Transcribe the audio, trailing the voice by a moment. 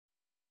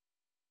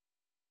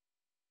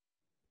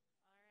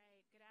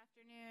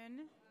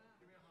Afternoon.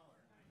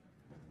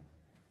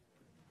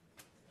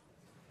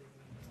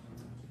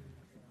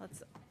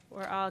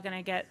 We're all going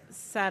to get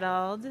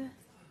settled.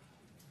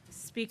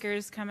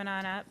 Speakers coming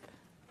on up.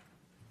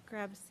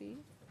 Grab a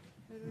seat.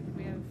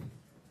 We have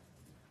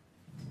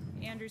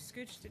Andrew,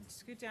 scoot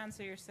down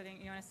so you're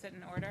sitting. You want to sit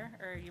in order,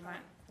 or you want?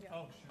 Yeah.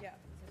 Oh, sure. Yeah.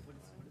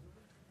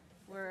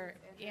 We're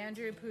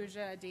Andrew,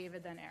 Pooja,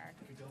 David, then Eric.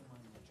 If you don't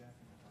mind the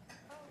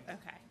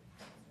jacket. Okay.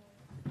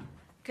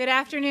 Good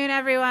afternoon,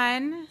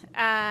 everyone.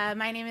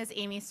 My name is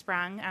Aimee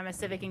Sprung. I'm a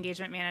Civic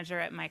Engagement Manager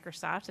at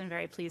Microsoft and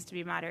very pleased to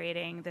be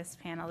moderating this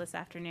panel this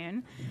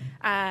afternoon.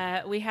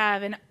 We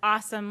have an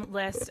awesome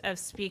list of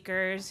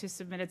speakers who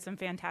submitted some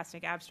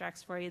fantastic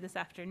abstracts for you this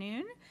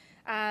afternoon.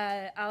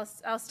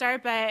 I'll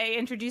start by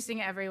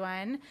introducing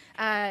everyone.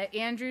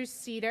 Andrew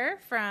Cedar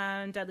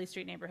from Dudley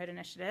Street Neighborhood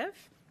Initiative.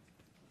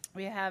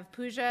 We have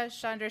Pooja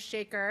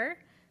Chandrashekar,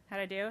 how'd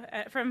I do,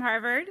 from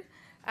Harvard.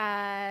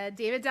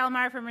 David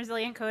Delmar from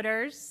Resilient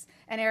Coders,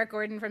 and Eric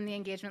Gordon from the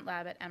Engagement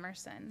Lab at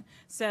Emerson.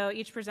 So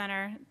each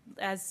presenter,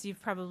 as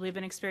you've probably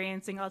been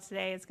experiencing all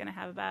today, is going to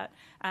have about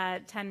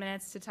 10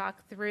 minutes to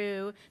talk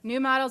through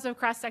new models of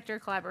cross-sector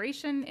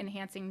collaboration,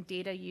 enhancing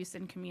data use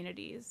in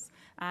communities.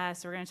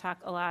 So we're going to talk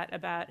a lot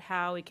about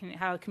how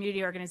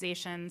community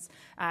organizations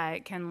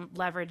can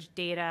leverage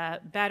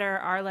data better,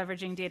 are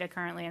leveraging data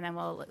currently, and then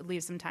we'll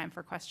leave some time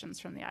for questions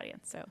from the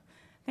audience. So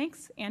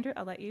thanks, Andrew.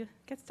 I'll let you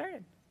get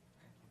started.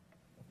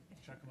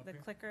 The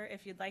clicker,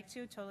 if you'd like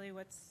to, totally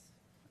oops.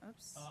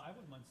 I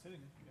wouldn't mind sitting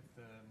if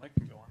the mic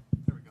can go on.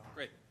 There we go.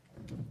 Great.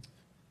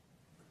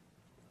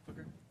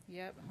 Clicker?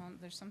 Yep,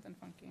 there's something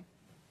funky.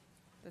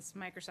 This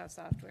Microsoft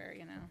software,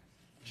 you know.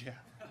 Yeah.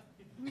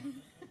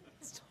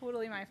 It's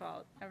totally my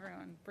fault.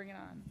 Everyone, bring it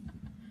on.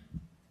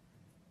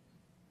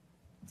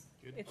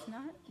 Good. It's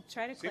not,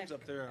 try to click. Seems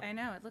up there. I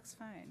know, it looks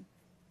fine.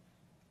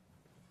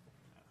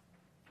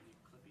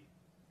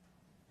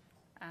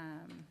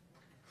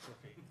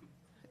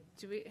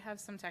 Do we have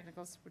some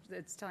technicals?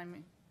 It's telling me,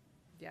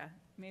 yeah,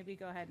 maybe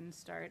go ahead and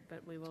start,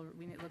 but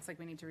it looks like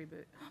we need to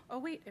reboot. Oh,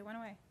 wait, it went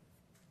away.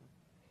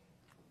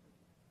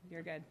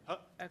 You're good.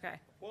 Okay.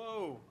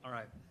 Whoa. All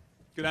right.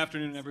 Good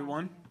afternoon,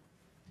 everyone.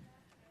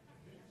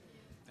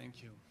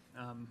 Thank you.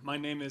 My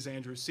name is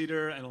Andrew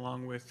Cedar, and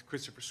along with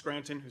Christopher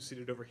Scranton, who's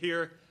seated over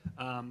here,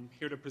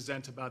 here to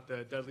present about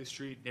the Dudley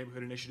Street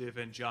Neighborhood Initiative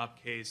and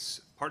Job Case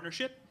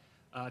Partnership.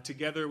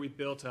 Together, we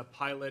built a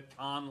pilot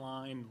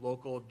online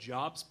local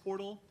jobs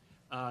portal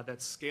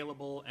that's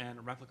scalable and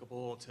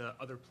replicable to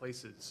other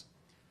places.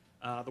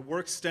 The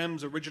work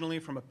stems originally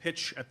from a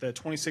pitch at the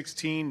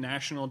 2016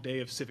 National Day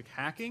of Civic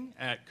Hacking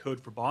at Code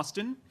for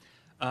Boston.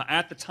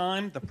 At the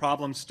time, the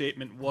problem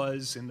statement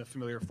was, in the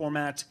familiar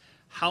format,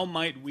 how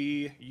might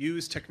we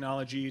use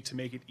technology to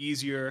make it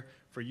easier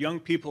for young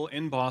people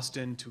in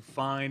Boston to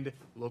find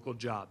local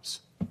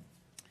jobs?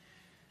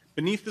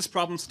 Beneath this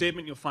problem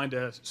statement, you'll find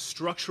a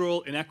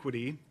structural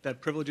inequity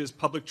that privileges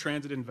public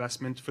transit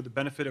investment for the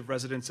benefit of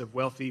residents of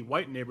wealthy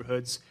white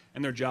neighborhoods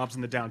and their jobs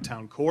in the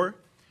downtown core.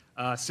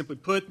 Simply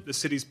put, the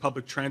city's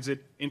public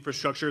transit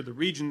infrastructure, the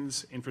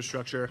region's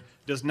infrastructure,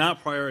 does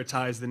not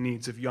prioritize the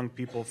needs of young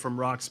people from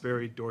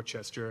Roxbury,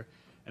 Dorchester,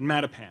 and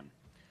Mattapan.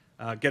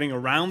 Getting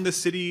around the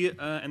city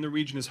and the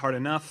region is hard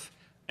enough,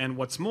 and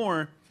what's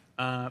more,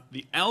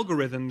 the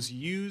algorithms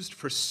used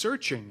for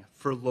searching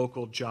for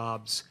local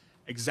jobs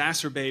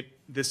exacerbate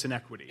this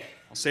inequity.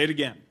 I'll say it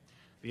again.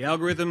 The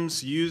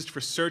algorithms used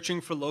for searching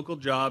for local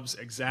jobs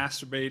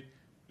exacerbate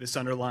this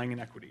underlying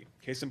inequity.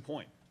 Case in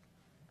point.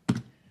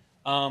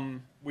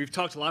 We've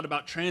talked a lot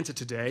about transit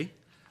today.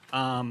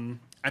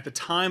 At the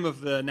time of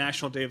the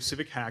National Day of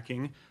Civic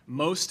Hacking,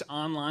 most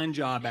online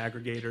job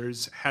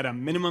aggregators had a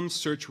minimum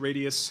search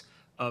radius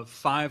of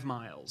 5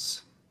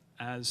 miles,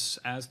 as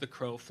the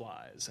crow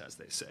flies, as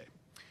they say.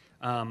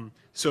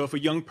 So if a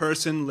young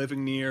person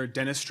living near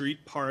Dennis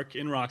Street Park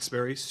in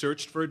Roxbury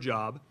searched for a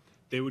job,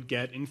 they would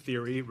get, in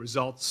theory,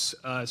 results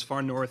as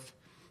far north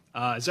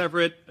as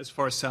Everett, as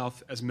far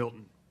south as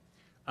Milton.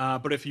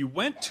 But if you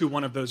went to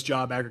one of those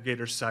job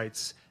aggregator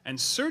sites and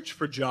searched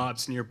for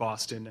jobs near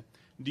Boston,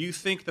 do you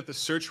think that the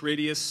search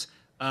radius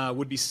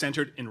would be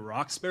centered in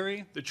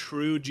Roxbury, the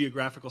true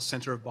geographical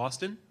center of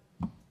Boston?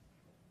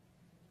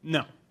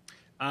 No.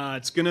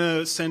 It's going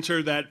to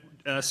center that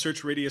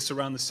search radius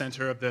around the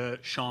center of the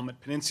Shawmut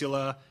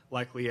Peninsula,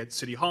 likely at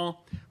City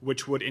Hall,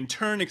 which would in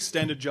turn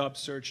extend a job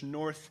search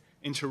north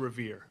into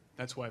Revere.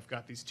 That's why I've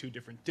got these two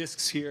different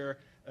discs here,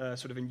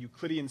 sort of in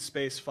Euclidean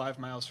space, 5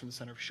 miles from the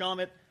center of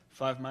Shawmut,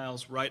 5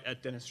 miles right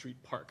at Dennis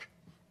Street Park.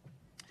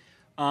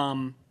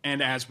 And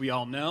as we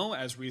all know,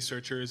 as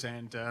researchers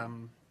and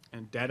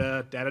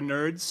data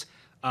nerds,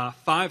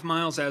 5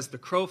 miles as the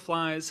crow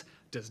flies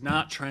does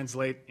not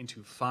translate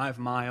into 5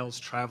 miles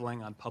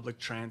traveling on public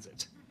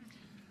transit.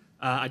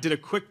 I did a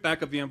quick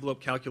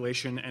back-of-the-envelope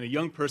calculation, and a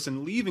young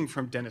person leaving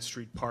from Dennis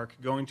Street Park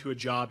going to a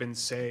job in,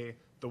 say,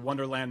 the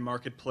Wonderland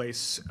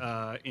Marketplace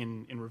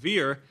in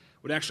Revere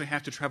would actually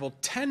have to travel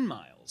 10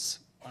 miles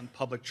on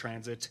public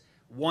transit,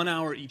 1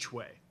 hour each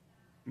way,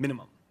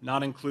 minimum,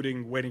 not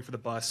including waiting for the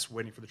bus,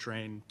 waiting for the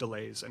train,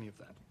 delays, any of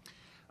that.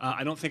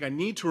 I don't think I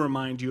need to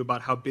remind you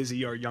about how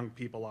busy our young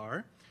people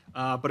are,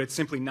 but it's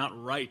simply not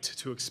right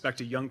to expect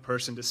a young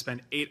person to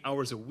spend 8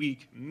 hours a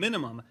week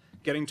minimum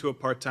getting to a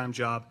part-time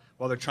job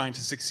while they're trying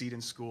to succeed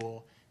in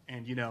school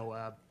and,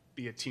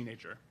 be a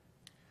teenager.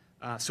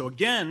 So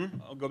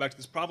again, I'll go back to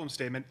this problem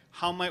statement.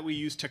 How might we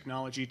use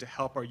technology to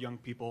help our young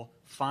people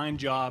find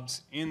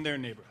jobs in their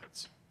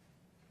neighborhoods?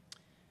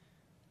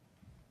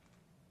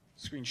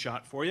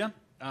 Screenshot for you.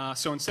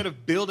 So instead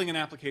of building an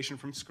application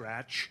from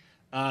scratch,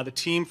 the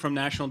team from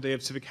National Day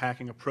of Civic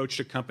Hacking approached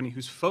a company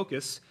whose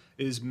focus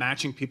is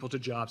matching people to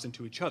jobs and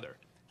to each other.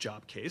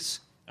 Job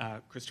Case.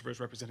 Christopher is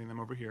representing them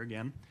over here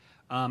again.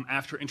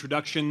 After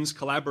introductions,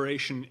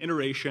 collaboration,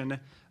 iteration,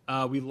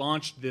 we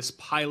launched this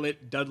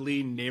pilot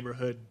Dudley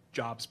Neighborhood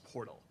Jobs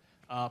Portal,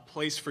 a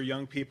place for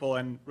young people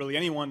and really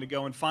anyone to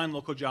go and find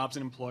local jobs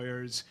and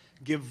employers,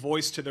 give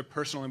voice to their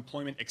personal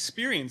employment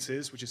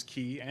experiences, which is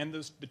key, and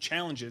the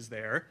challenges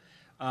there,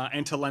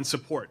 and to lend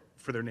support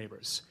for their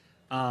neighbors.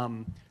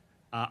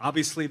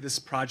 Obviously, this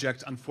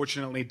project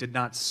unfortunately did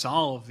not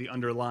solve the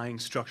underlying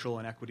structural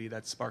inequity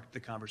that sparked the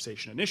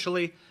conversation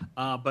initially,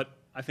 but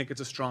I think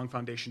it's a strong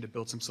foundation to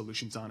build some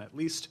solutions on at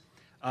least.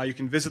 You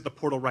can visit the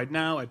portal right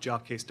now at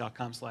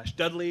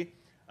jobcase.com/Dudley.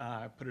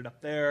 I put it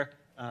up there.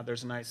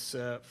 There's a nice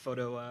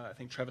photo. I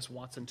think Travis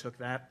Watson took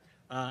that.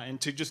 And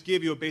to just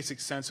give you a basic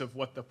sense of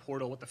what the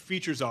portal, what the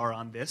features are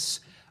on this.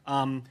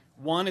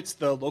 One, it's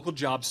the local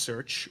job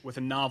search with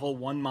a novel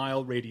 1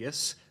 mile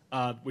radius,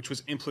 which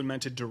was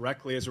implemented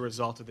directly as a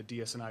result of the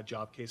DS&I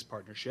Job Case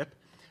partnership.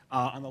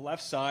 On the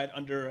left side,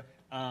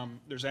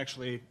 there's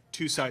actually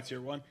two sides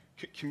here. One,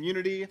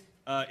 community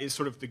is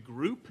sort of the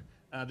group,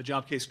 the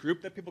Job Case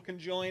group that people can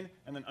join,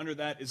 and then under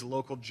that is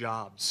local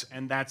jobs,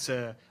 and that's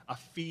a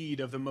feed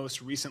of the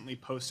most recently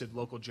posted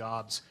local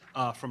jobs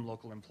from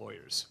local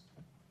employers.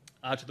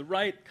 To the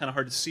right, kind of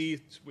hard to see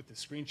with the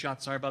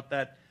screenshot, sorry about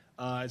that,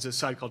 is a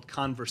site called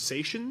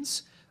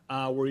Conversations,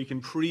 where you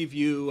can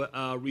preview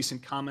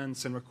recent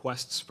comments and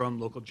requests from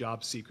local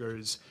job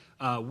seekers.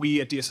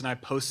 We at DS&I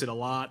posted a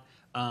lot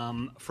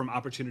from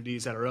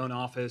opportunities at our own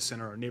office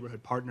and our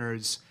neighborhood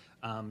partners,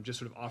 just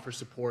sort of offer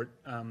support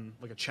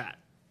like a chat.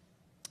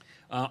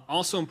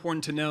 Also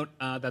important to note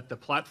that the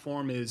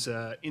platform is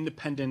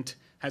independent,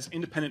 has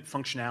independent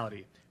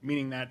functionality,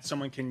 meaning that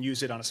someone can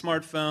use it on a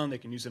smartphone, they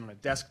can use it on a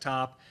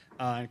desktop,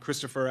 and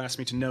Christopher asked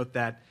me to note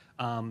that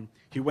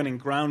he went in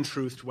ground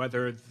truthed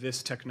whether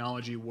this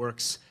technology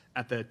works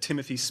at the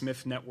Timothy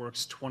Smith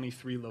Network's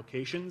 23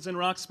 locations in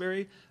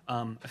Roxbury.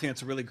 I think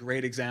that's a really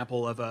great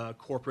example of a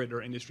corporate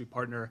or industry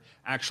partner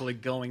actually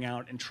going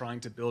out and trying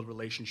to build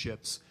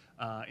relationships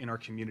in our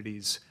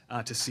communities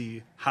to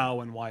see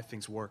how and why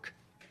things work.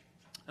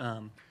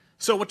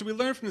 So what did we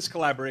learn from this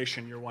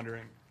collaboration, you're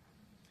wondering?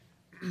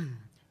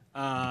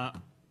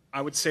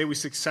 I would say we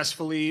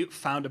successfully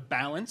found a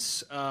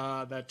balance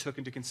that took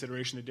into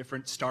consideration the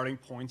different starting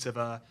points of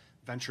a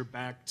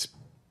venture-backed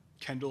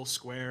Kendall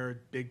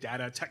Square big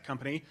data tech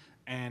company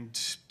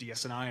and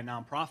DS&I, a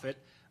nonprofit.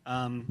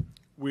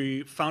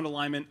 We found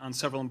alignment on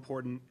several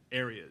important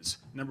areas.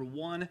 Number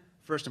one,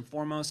 first and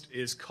foremost,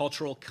 is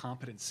cultural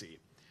competency.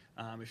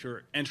 If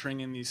you're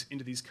entering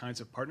into these kinds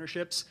of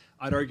partnerships,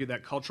 I'd argue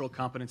that cultural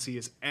competency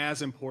is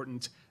as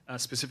important,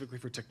 specifically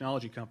for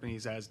technology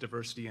companies, as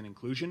diversity and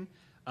inclusion.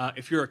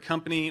 If you're a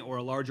company or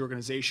a large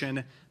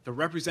organization, the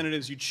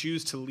representatives you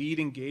choose to lead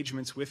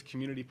engagements with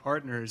community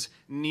partners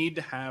need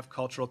to have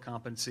cultural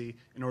competency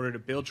in order to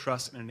build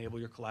trust and enable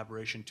your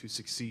collaboration to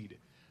succeed.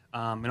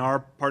 In our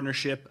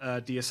partnership,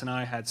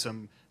 DS&I had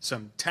some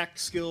tech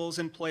skills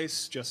in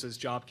place, just as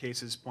Job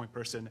Case's point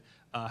person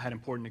had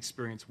important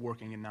experience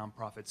working in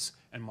nonprofits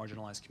and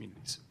marginalized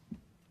communities.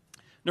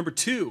 Number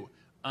two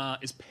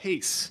is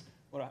pace.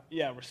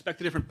 Respect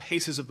the different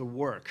paces of the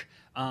work.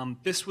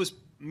 This was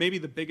maybe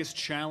the biggest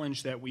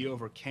challenge that we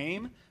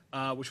overcame,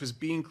 which was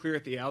being clear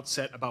at the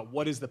outset about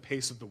what is the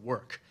pace of the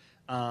work.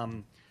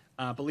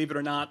 Believe it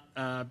or not,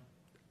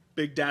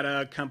 big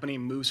data company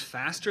moves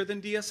faster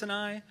than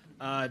DS&I.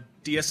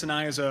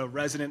 DS&I is a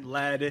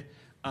resident-led,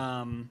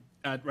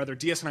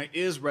 DS&I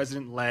is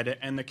resident-led,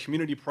 and the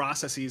community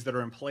processes that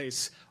are in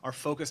place are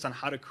focused on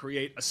how to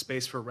create a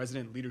space for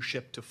resident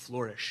leadership to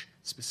flourish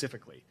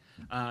specifically.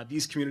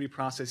 These community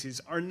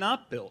processes are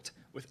not built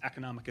with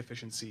economic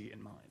efficiency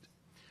in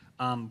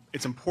mind.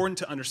 It's important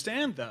to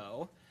understand,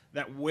 though,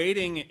 that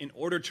waiting in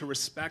order to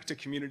respect a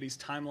community's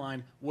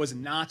timeline was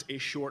not a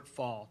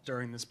shortfall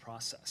during this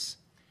process.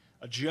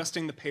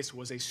 Adjusting the pace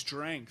was a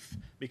strength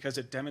because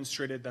it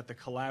demonstrated that the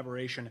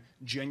collaboration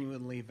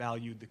genuinely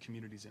valued the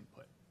community's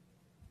input.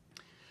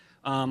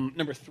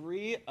 Number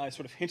three, I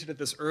sort of hinted at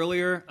this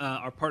earlier.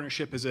 Our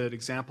partnership is an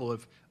example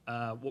of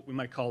what we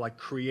might call like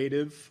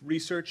creative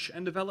research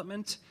and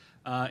development.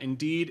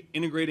 Indeed,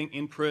 integrating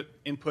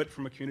input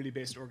from a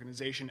community-based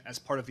organization as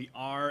part of the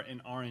R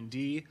and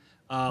R&D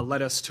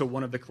led us to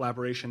one of the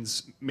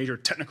collaboration's major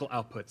technical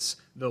outputs,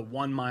 the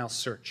 1 mile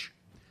search.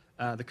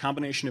 The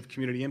combination of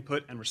community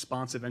input and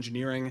responsive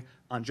engineering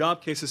on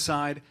job cases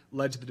side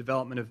led to the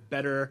development of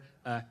better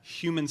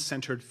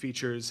human-centered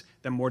features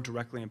that more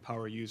directly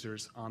empower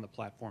users on the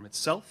platform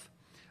itself.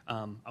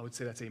 I would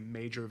say that's a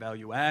major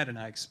value add, and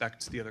I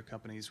expect the other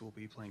companies will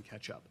be playing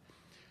catch up.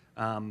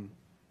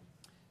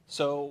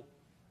 So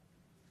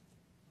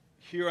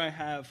here I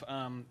have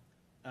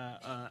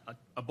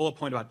a bullet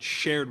point about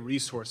shared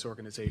resource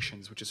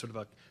organizations, which is sort of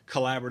a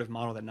collaborative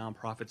model that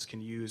nonprofits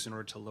can use in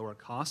order to lower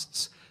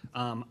costs.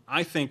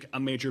 I think a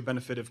major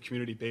benefit of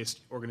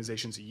community-based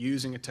organizations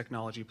using a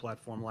technology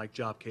platform like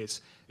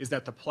JobCase is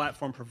that the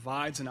platform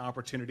provides an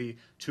opportunity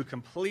to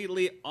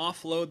completely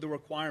offload the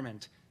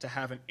requirement to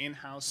have an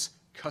in-house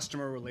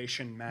customer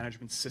relation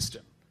management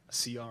system, a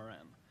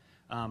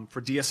CRM.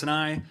 For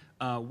DS&I,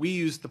 we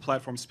used the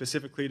platform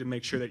specifically to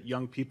make sure that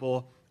young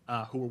people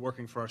who were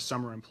working for our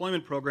summer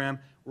employment program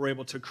were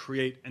able to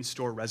create and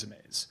store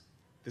resumes.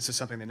 This is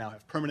something they now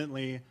have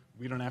permanently.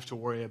 We don't have to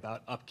worry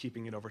about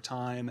upkeeping it over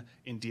time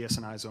in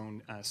DS&I's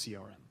own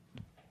CRM.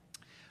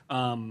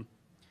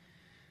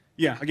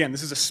 Yeah, again,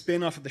 this is a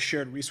spin-off of the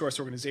shared resource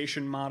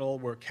organization model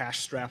where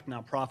cash-strapped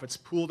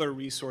nonprofits pool their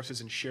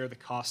resources and share the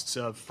costs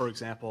of, for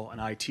example,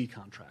 an IT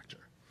contractor.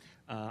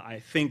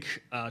 I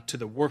think to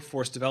the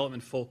workforce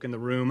development folk in the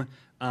room,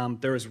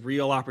 there is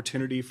real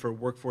opportunity for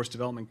workforce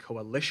development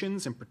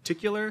coalitions in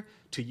particular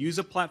to use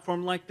a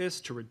platform like this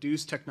to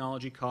reduce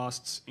technology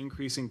costs,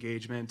 increase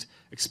engagement,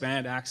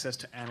 expand access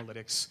to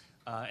analytics,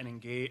 and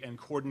engage and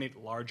coordinate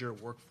larger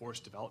workforce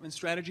development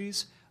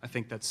strategies. I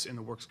think that's in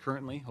the works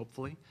currently,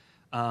 hopefully.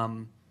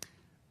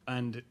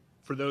 And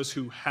for those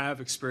who have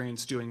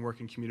experience doing work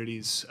in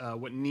communities,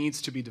 what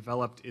needs to be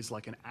developed is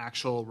like an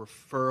actual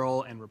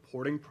referral and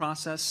reporting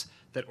process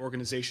that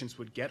organizations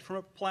would get from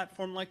a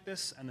platform like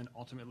this and then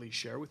ultimately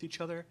share with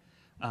each other.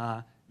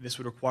 This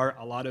would require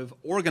a lot of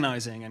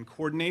organizing and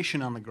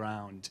coordination on the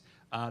ground.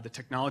 The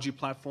technology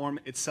platform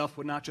itself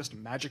would not just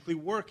magically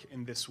work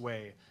in this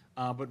way,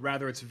 but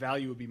rather its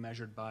value would be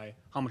measured by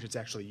how much it's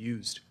actually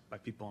used by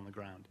people on the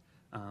ground.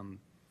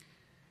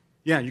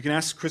 Yeah, you can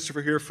ask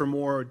Christopher here for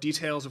more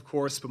details, of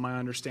course, but my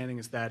understanding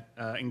is that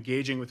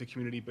engaging with a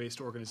community-based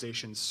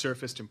organization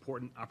surfaced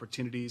important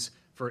opportunities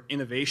for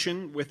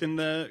innovation within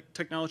the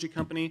technology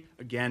company.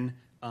 Again,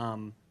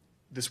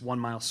 this 1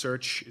 mile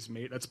search is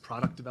made, that's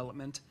product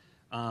development,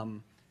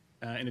 in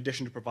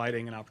addition to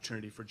providing an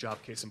opportunity for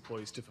JobCase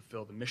employees to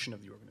fulfill the mission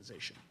of the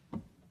organization.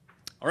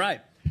 All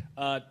right,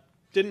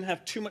 didn't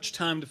have too much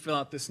time to fill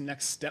out this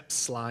next step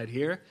slide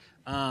here.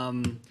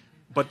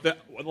 But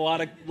a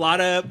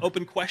lot of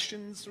open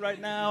questions right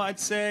now, I'd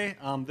say.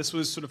 This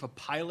was sort of a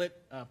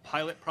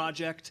pilot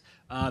project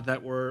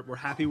that we're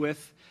happy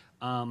with.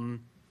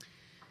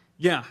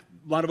 Yeah,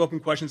 a lot of open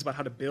questions about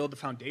how to build the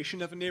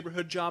foundation of a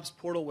neighborhood jobs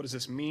portal. What does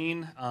this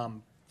mean?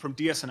 From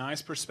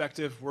DS&I's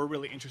perspective, we're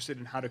really interested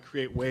in how to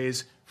create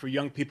ways for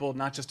young people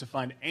not just to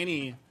find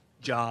any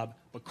job,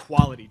 but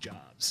quality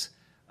jobs,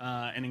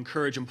 and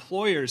encourage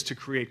employers to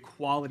create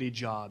quality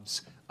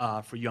jobs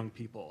for young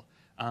people.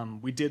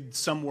 We did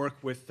some work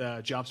with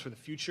Jobs for the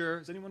Future.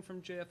 Is anyone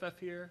from JFF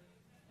here?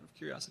 Out of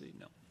curiosity?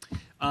 No.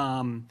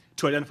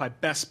 To identify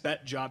best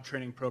bet job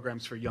training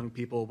programs for young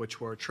people, which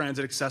were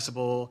transit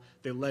accessible.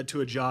 They led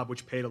to a job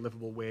which paid a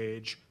livable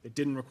wage. They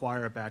didn't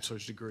require a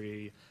bachelor's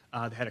degree.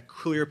 They had a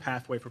clear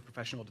pathway for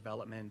professional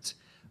development.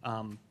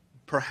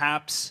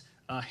 Perhaps,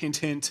 hint,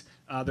 hint,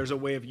 there's a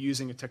way of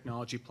using a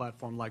technology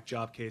platform like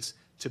JobCase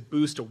to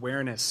boost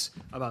awareness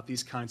about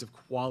these kinds of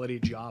quality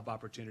job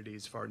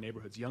opportunities for our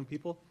neighborhood's young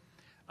people.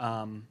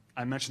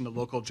 I mentioned the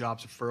local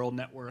jobs referral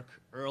network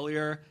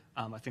earlier.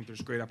 I think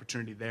there's great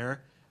opportunity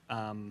there.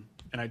 And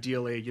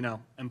ideally, you know,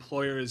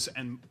 employers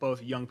and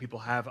both young people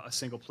have a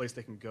single place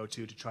they can go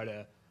to try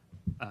to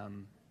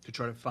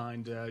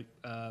find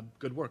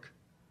good work.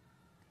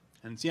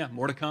 And yeah,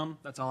 more to come.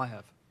 That's all I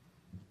have.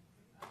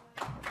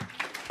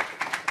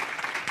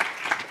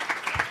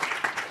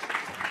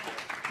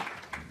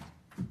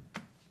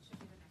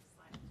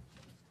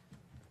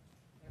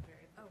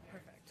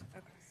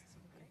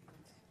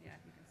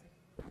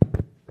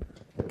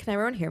 Can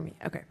everyone hear me?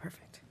 Okay,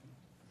 perfect.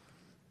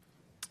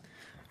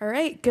 All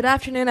right, good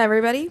afternoon,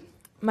 everybody.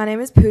 My name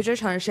is Pooja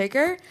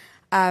Chandrashekar,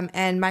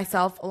 and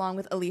myself, along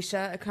with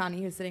Alicia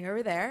Akani, who's sitting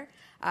over there,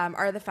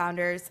 are the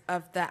founders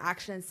of the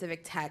Action in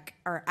Civic Tech,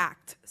 or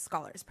ACT,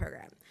 Scholars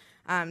Program.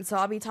 So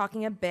I'll be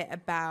talking a bit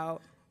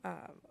about, can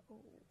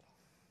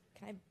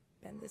I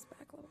bend this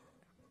back a little?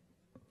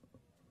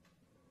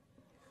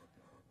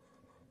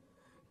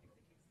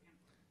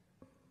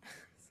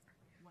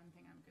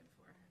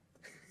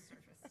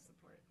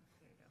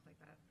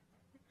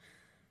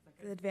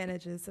 The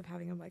advantages of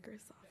having a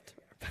Microsoft.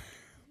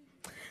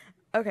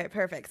 Okay,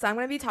 perfect. So I'm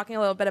going to be talking a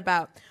little bit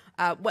about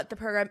what the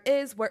program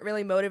is, what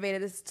really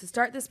motivated us to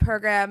start this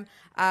program,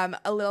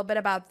 a little bit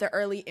about the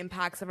early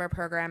impacts of our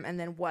program, and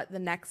then what the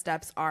next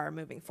steps are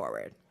moving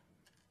forward.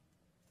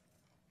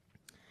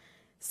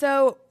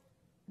 So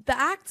the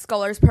ACT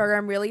Scholars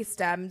Program really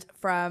stemmed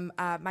from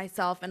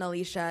myself and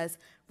Alicia's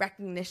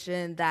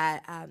recognition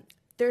that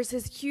there's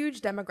this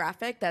huge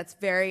demographic that's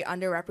very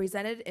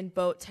underrepresented in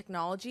both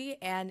technology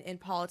and in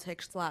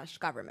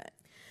politics/government.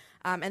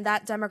 And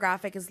that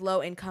demographic is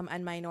low income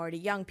and minority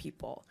young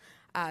people.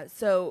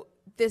 So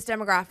this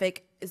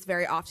demographic is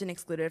very often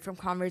excluded from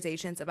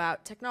conversations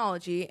about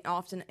technology,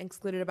 often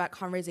excluded about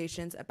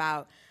conversations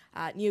about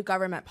new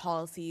government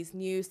policies,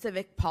 new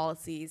civic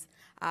policies,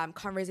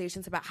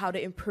 conversations about how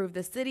to improve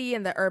the city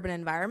and the urban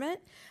environment.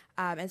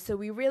 And so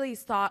we really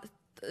saw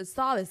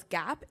this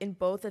gap in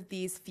both of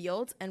these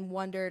fields and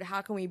wondered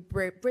how can we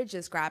bridge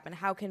this gap and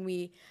how can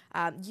we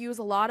use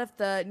a lot of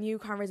the new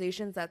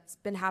conversations that's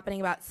been happening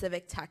about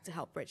civic tech to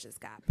help bridge this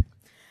gap.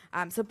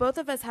 So both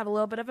of us have a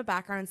little bit of a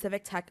background in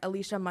civic tech,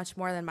 Alicia much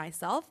more than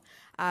myself.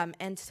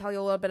 And to tell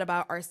you a little bit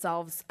about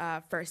ourselves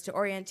first, to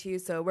orient you,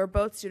 so we're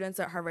both students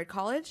at Harvard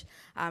College.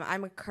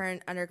 I'm a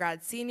current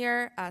undergrad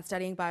senior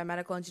studying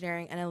biomedical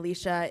engineering, and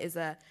Alicia is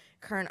a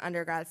current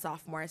undergrad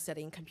sophomore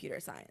studying computer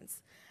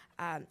science.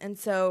 And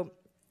so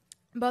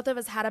both of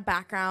us had a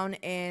background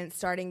in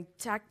starting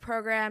tech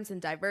programs and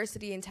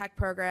diversity in tech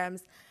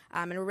programs,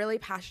 and we're really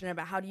passionate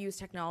about how to use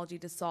technology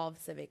to solve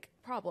civic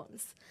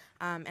problems,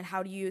 and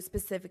how do you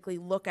specifically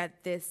look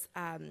at this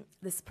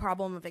this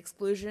problem of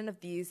exclusion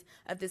of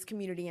this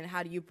community, and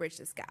how do you bridge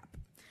this gap.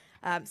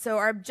 So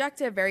our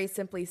objective, very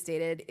simply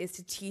stated, is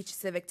to teach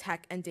civic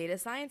tech and data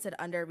science at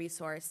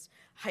under-resourced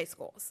high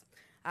schools.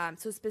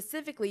 So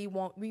specifically,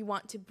 we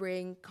want to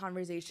bring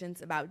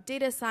conversations about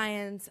data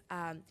science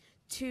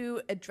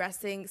to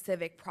addressing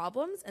civic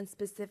problems, and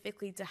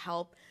specifically to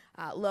help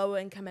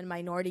low-income and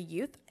minority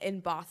youth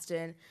in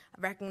Boston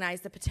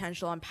recognize the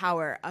potential and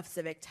power of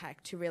civic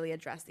tech to really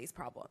address these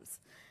problems.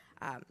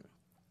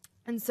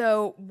 And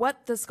so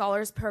what the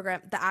Scholars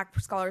Program, the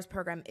ACT Scholars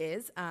Program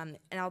is, and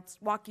I'll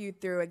walk you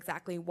through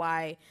exactly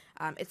why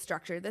it's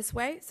structured this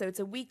way. So it's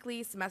a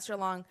weekly,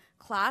 semester-long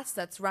class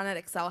that's run at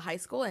Excel High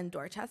School in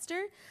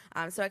Dorchester.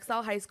 So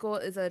Excel High School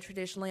is a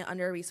traditionally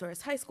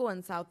under-resourced high school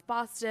in South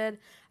Boston,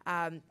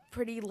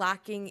 pretty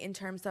lacking in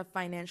terms of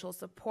financial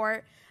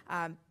support,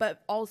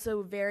 but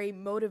also very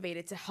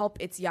motivated to help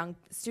its young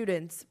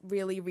students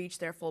really reach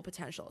their full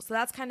potential. So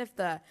that's kind of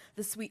the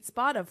sweet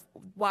spot of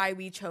why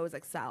we chose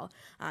Excel.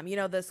 You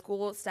know, the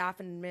school staff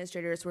and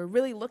administrators were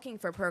really looking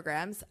for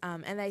programs,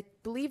 and I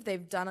believe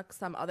they've done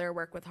some other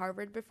work with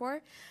Harvard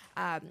before.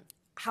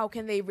 How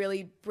can they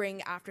really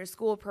bring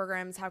after-school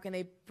programs? How can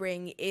they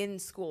bring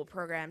in-school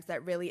programs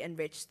that really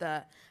enrich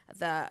the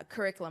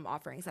curriculum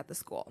offerings at the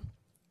school?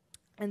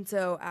 And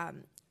so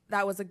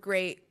that was a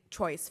great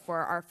choice for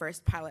our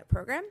first pilot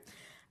program.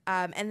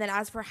 And then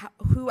as for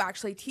who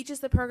actually teaches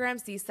the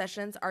programs, these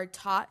sessions are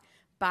taught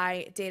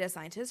by data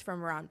scientists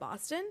from around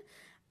Boston.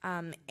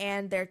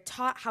 And they're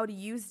taught how to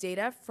use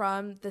data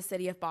from the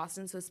city of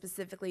Boston, so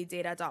specifically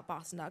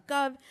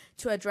data.boston.gov,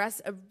 to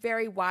address a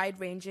very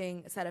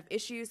wide-ranging set of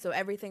issues, so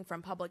everything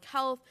from public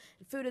health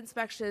and food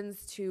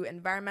inspections to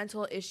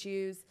environmental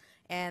issues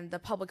and the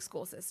public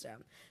school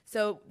system.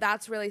 So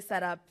that's really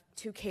set up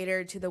to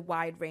cater to the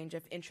wide range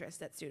of interests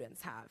that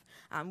students have.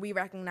 We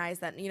recognize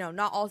that, you know,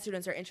 not all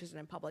students are interested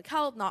in public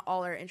health, not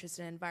all are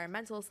interested in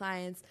environmental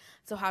science,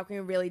 so how can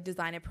we really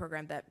design a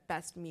program that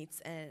best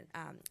meets and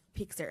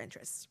piques their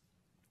interests?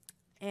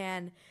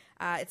 And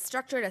it's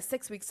structured as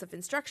 6 weeks of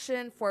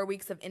instruction, 4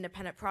 weeks of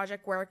independent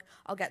project work.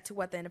 I'll get to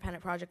what the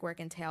independent project work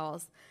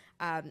entails.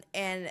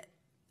 And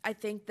I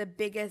think the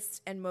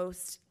biggest and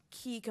most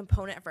key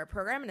component of our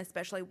program, and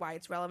especially why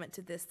it's relevant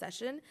to this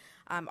session,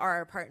 are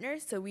our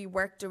partners. So we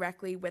work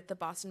directly with the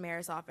Boston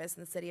Mayor's Office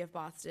and the City of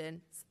Boston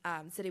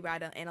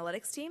citywide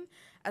analytics team,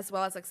 as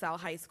well as Excel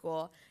High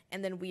School.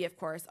 And then we, of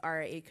course,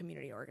 are a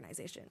community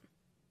organization.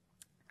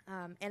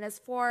 And as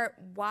for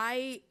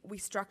why we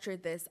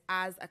structured this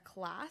as a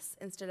class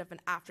instead of an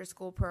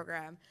after-school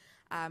program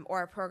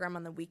or a program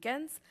on the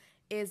weekends,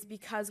 is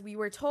because we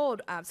were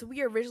told, so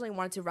we originally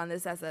wanted to run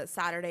this as a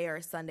Saturday or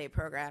a Sunday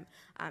program,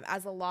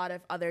 as a lot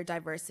of other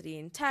diversity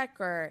in tech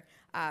or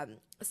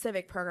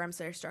civic programs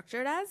are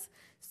structured as.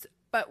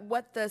 But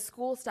what the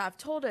school staff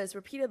told us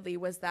repeatedly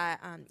was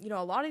that, you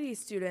know, a lot of these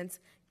students,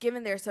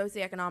 given their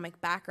socioeconomic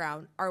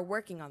background, are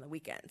working on the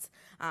weekends.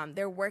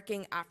 They're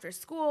working after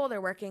school, they're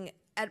working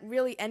at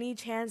really any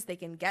chance they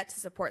can get to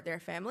support their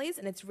families,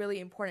 and it's really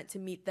important to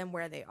meet them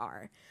where they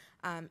are.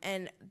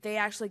 And they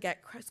actually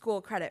get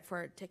school credit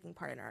for taking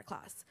part in our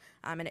class.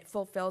 And it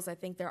fulfills, I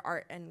think, their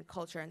art and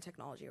culture and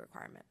technology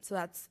requirement. So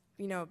that's,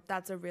 you know,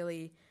 that's a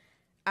really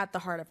at the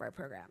heart of our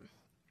program.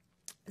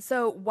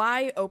 So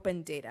why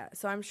open data?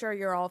 So I'm sure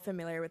you're all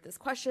familiar with this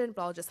question,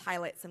 but I'll just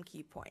highlight some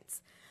key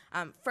points.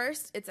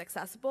 First, it's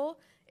accessible.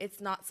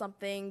 It's not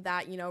something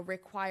that, you know,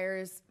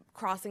 requires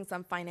crossing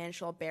some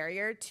financial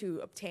barrier to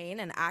obtain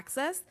and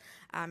access.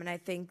 And I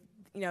think,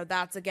 you know,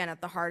 that's, again, at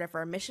the heart of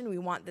our mission. We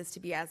want this to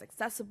be as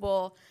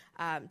accessible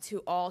to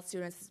all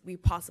students as we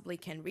possibly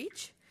can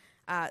reach.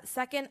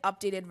 Second,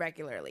 updated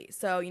regularly.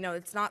 So, you know,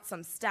 it's not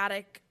some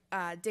static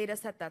data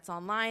set that's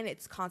online.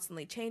 It's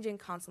constantly changing,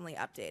 constantly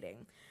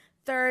updating.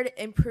 Third,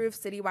 improve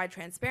citywide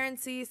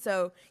transparency.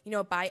 So,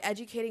 by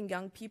educating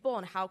young people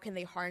on how can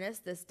they harness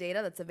this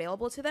data that's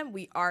available to them,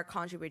 we are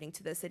contributing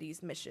to the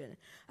city's mission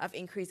of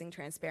increasing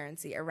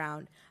transparency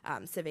around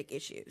civic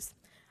issues.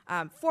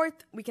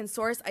 Fourth, we can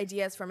source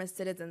ideas from a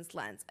citizen's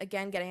lens.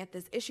 Again, getting at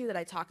this issue that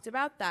I talked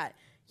about, that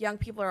young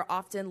people are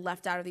often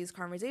left out of these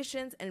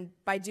conversations, and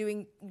by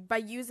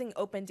using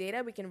open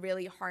data, we can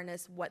really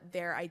harness what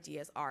their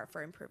ideas are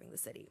for improving the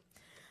city.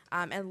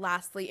 And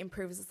lastly,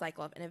 improves the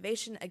cycle of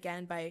innovation,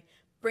 again, by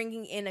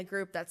bringing in a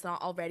group that's not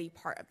already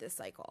part of this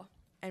cycle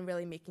and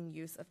really making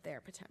use of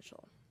their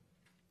potential.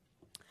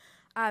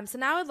 So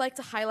now I'd like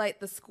to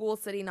highlight the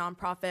school-city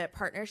nonprofit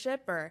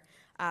partnership or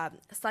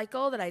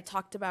cycle that I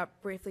talked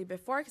about briefly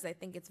before, because I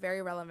think it's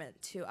very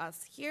relevant to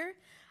us here.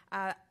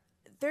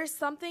 There's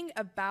something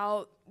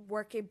about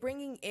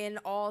bringing in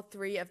all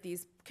three of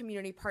these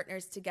community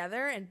partners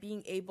together and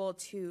being able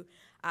to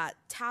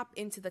tap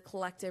into the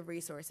collective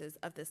resources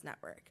of this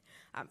network.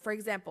 For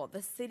example,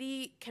 the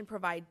city can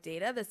provide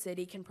data, the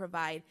city can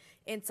provide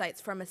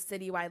insights from a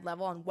citywide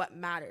level on what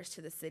matters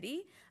to the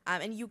city,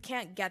 and you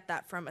can't get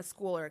that from a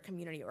school or a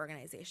community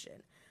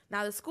organization.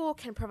 Now, the school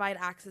can provide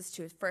access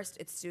to, first,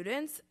 its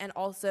students, and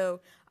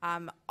also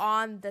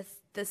on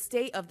the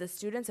state of the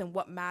students and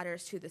what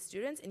matters to the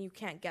students, and you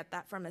can't get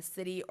that from a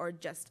city or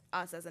just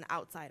us as an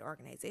outside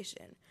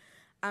organization.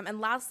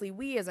 And lastly,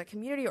 we as a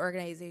community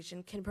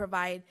organization can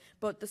provide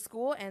both the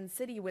school and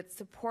city with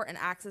support and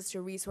access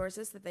to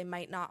resources that they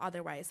might not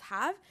otherwise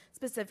have,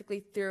 specifically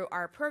through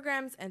our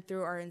programs and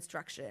through our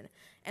instruction.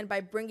 And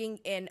by bringing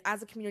in,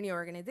 as a community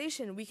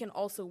organization, we can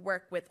also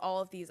work with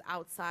all of these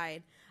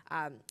outside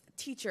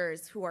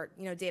teachers who are,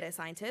 data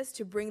scientists,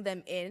 to bring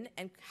them in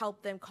and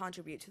help them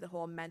contribute to the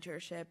whole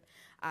mentorship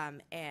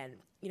and,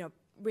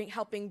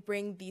 helping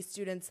bring these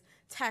students'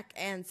 tech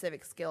and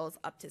civic skills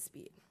up to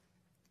speed.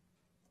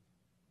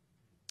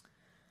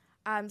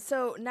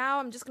 So now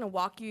I'm just going to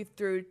walk you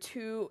through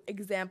 2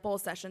 example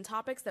session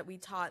topics that we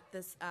taught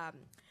this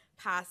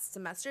past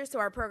semester. So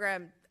our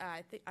program,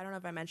 I don't know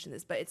if I mentioned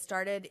this, but it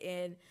started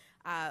in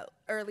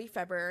early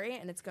February,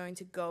 and it's going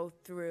to go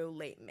through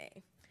late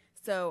May.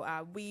 So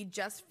we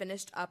just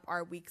finished up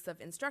our weeks of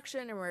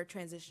instruction, and we're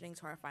transitioning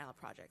to our final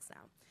projects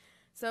now.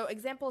 So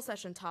example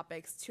session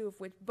topics,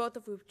 both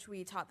of which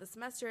we taught this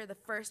semester. The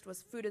first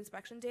was food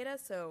inspection data.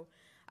 So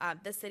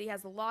the city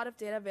has a lot of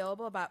data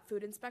available about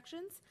food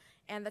inspections,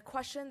 and the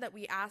question that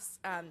we asked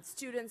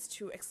students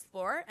to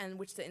explore, and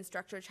which the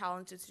instructor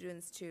challenged the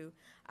students to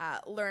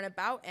learn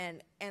about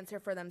and answer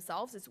for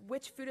themselves, is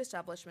which food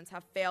establishments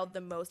have failed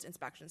the most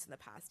inspections in the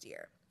past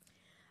year.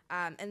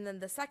 And then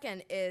the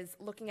second is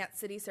looking at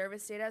city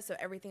service data, so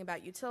everything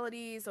about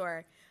utilities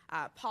or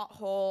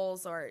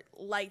potholes or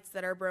lights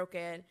that are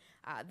broken.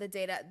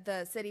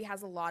 The city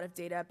has a lot of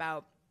data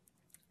about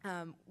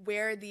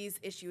where these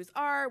issues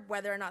are,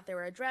 whether or not they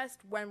were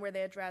addressed, when were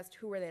they addressed,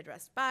 who were they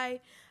addressed by.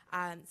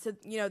 So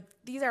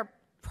these are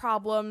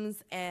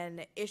problems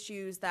and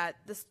issues that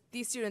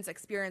these students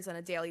experience on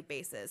a daily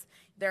basis.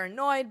 They're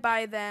annoyed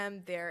by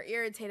them, they're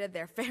irritated,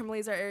 their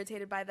families are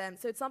irritated by them.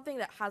 So it's something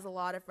that has a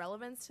lot of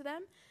relevance to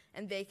them,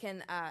 and they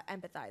can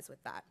empathize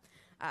with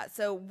that.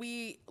 So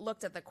we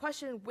looked at the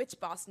question, which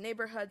Boston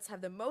neighborhoods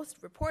have the most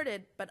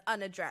reported but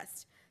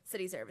unaddressed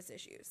city service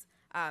issues?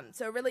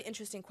 So a really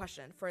interesting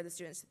question for the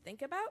students to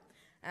think about.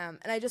 And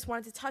I just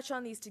wanted to touch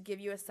on these to give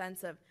you a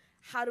sense of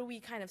how do we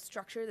kind of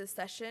structure this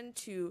session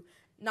to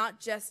not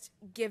just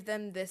give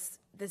them this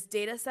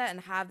data set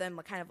and have them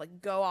kind of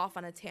like go off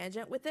on a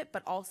tangent with it,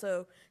 but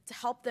also to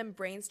help them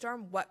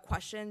brainstorm what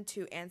question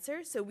to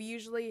answer. So we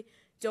usually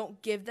don't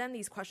give them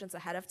these questions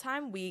ahead of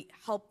time. We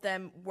help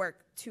them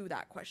work to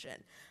that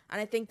question.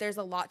 And I think there's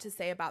a lot to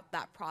say about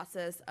that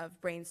process of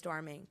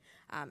brainstorming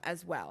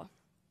as well,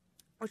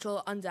 which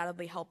will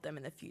undoubtedly help them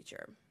in the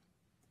future.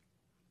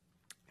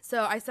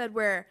 So I said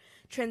we're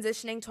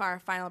transitioning to our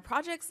final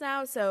projects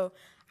now. So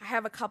I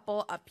have a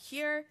couple up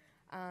here.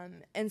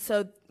 And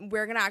so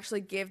we're going to actually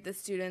give the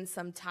students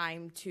some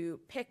time to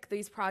pick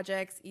these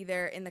projects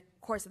either in the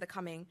course of the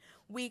coming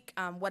week,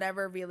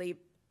 whatever really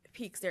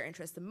piques their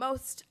interest the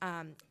most,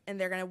 and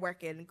they're going to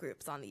work in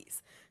groups on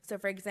these. So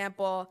for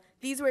example,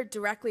 these were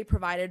directly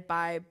provided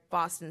by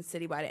Boston's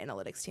citywide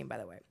analytics team, by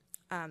the way.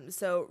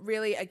 So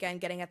really, again,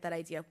 getting at that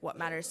idea of what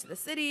matters to the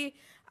city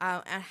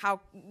and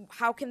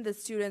how can the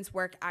students'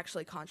 work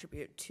actually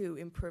contribute to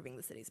improving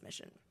the city's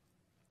mission.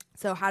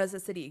 So how does the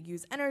city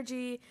use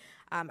energy?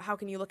 How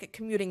can you look at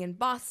commuting in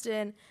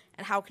Boston?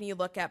 And how can you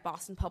look at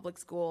Boston Public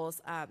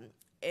Schools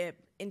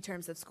in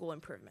terms of school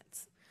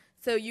improvements?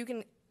 So you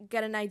can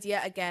get an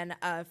idea, again,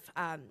 of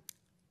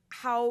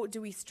how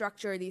do we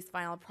structure these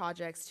final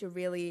projects to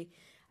really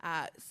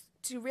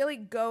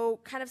go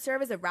kind of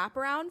serve as a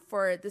wraparound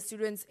for the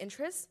students'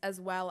 interests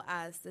as well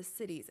as the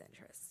city's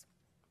interests.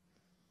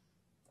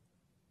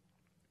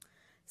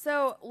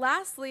 So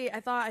lastly, I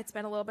thought I'd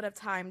spend a little bit of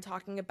time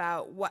talking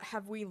about what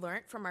have we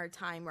learned from our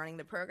time running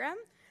the program.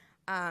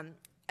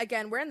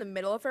 Again, we're in the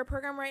middle of our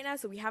program right now,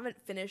 so we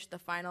haven't finished the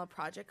final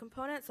project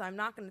component, so I'm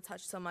not going to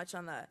touch so much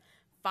on the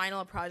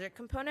final project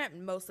component,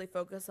 mostly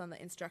focused on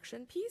the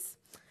instruction piece.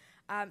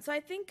 So I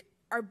think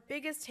our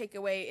biggest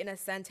takeaway in a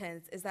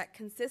sentence is that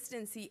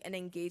consistency and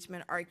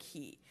engagement are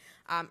key.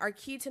 Are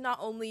key to not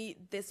only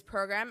this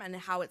program and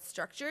how it's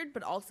structured,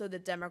 but also the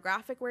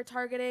demographic we're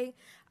targeting,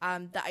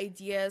 the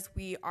ideas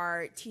we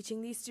are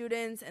teaching these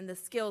students, and the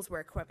skills we're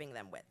equipping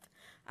them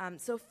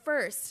with. So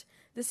first,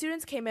 the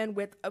students came in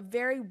with a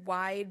very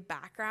wide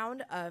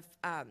background of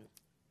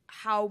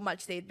how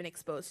much they'd been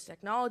exposed to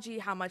technology,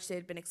 how much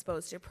they'd been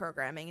exposed to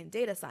programming and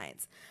data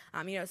science.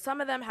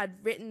 Some of them had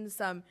written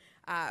some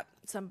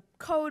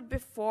code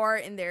before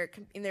in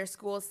their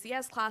school's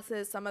CS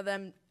classes. Some of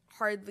them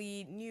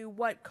hardly knew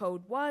what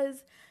code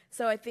was.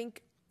 So I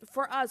think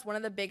for us, one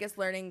of the biggest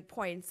learning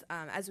points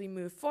as we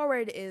move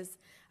forward is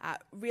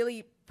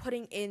really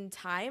putting in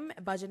time,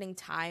 budgeting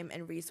time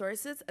and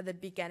resources at the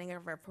beginning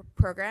of our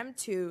program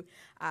to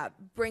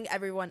bring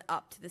everyone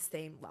up to the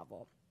same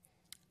level.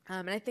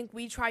 And I think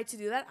we tried to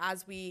do that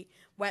as we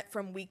went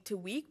from week to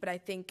week, but I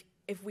think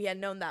if we had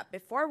known that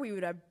before, we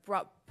would have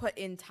put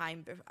in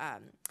time,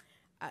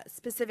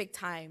 specific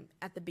time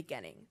at the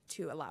beginning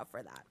to allow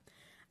for that.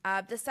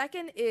 The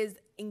second is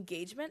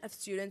engagement of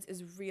students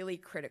is really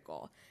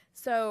critical.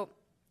 So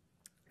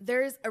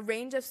there's a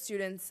range of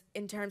students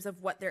in terms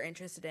of what they're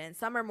interested in.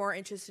 Some are more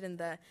interested in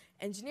the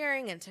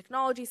engineering and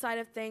technology side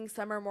of things.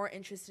 Some are more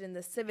interested in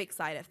the civic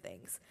side of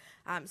things.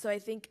 So I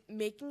think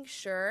making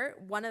sure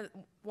one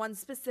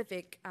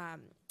specific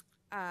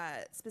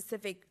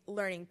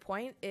learning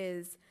point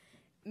is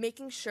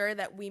making sure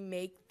that we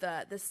make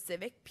the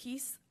civic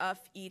piece of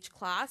each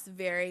class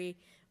very,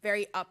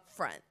 very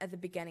upfront at the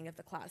beginning of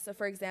the class. So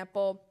for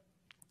example,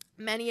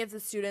 many of the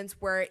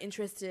students were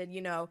interested,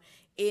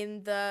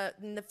 in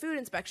the food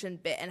inspection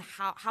bit and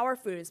how are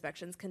food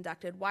inspections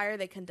conducted, why are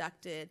they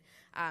conducted,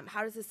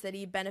 how does the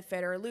city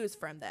benefit or lose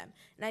from them.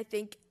 And I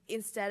think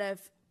instead of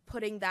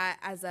putting that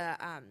as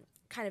a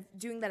kind of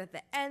doing that at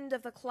the end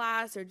of the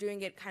class or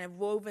doing it kind of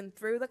woven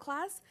through the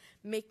class,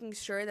 making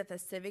sure that the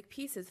civic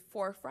piece is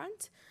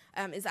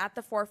at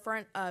the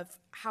forefront of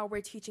how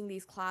we're teaching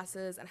these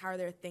classes and how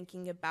they're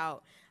thinking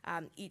about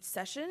each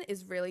session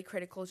is really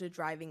critical to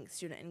driving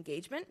student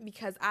engagement,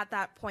 because at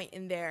that point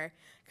in their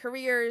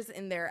careers,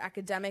 in their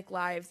academic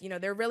lives,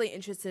 they're really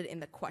interested in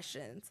the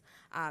questions.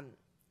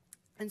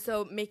 And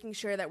so making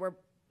sure that we're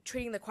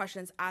treating the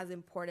questions as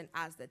important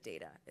as the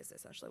data is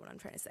essentially what I'm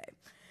trying to say.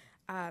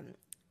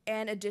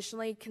 And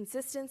additionally,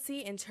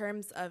 consistency in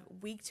terms of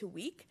week to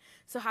week.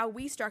 So how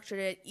we structured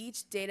it,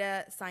 each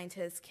data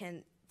scientist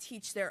can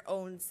teach their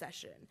own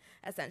session,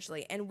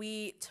 essentially. And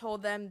we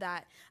told them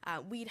that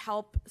we'd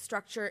help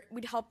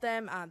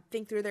them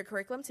think through their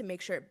curriculum to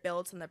make sure it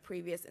builds on the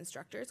previous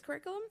instructor's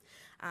curriculum.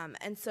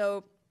 And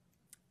so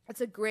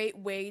it's a great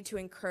way to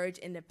encourage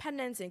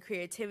independence and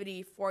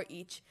creativity for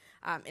each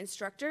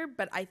instructor.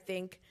 But I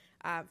think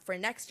for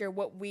next year,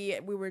 what we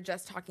were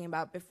just talking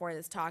about before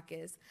this talk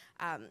is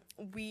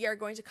we are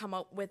going to come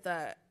up with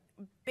a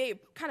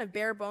kind of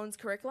bare bones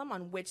curriculum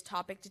on which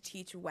topic to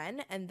teach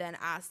when, and then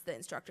ask the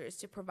instructors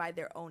to provide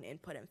their own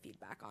input and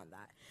feedback on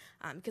that.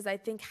 Because I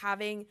think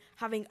having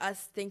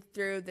us think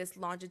through this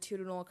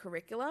longitudinal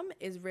curriculum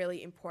is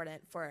really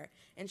important for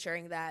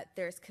ensuring that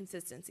there's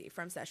consistency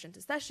from session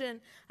to session,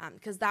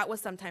 because that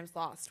was sometimes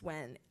lost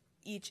when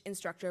each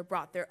instructor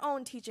brought their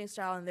own teaching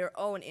style and their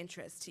own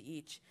interests to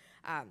each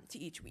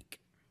week.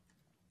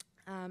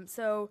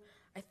 So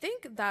I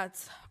think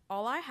that's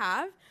all I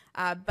have,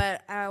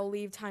 but I'll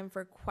leave time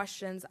for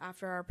questions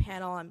after our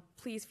panel, and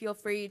please feel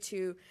free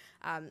to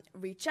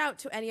reach out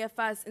to any of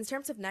us. In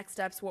terms of next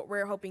steps, what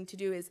we're hoping to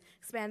do is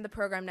expand the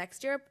program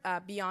next year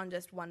beyond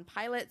just one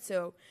pilot.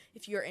 So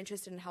if you're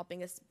interested in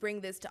helping us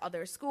bring this to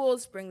other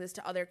schools, bring this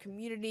to other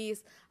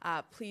communities,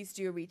 please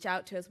do reach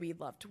out to us. We'd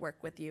love to work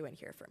with you and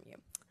hear from you.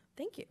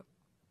 Thank you.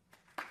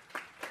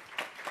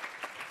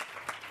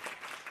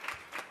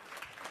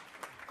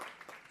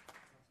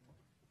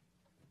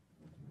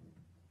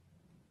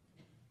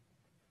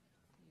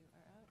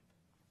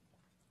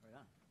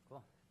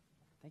 Cool.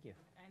 Thank you.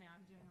 I know,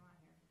 I'm doing a lot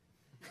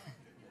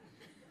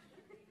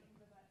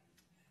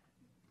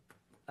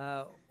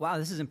here. Wow,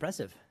 this is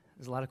impressive.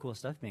 There's a lot of cool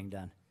stuff being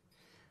done.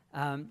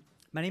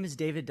 My name is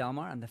David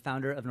Delmar. I'm the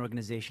founder of an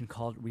organization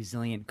called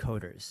Resilient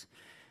Coders.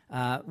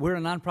 We're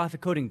a nonprofit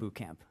coding boot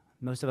camp.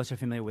 Most of us are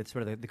familiar with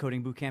sort of the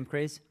coding boot camp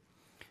craze.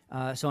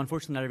 So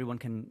unfortunately, not everyone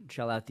can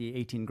shell out the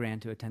 18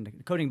 grand to attend a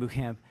coding boot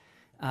camp.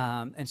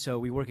 And so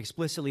we work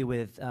explicitly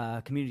with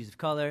communities of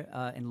color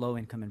and low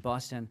income in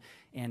Boston,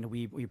 and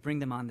we bring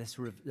them on this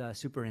sort of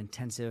super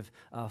intensive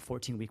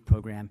 14-week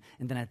program,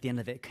 and then at the end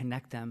of it,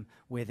 connect them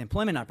with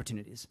employment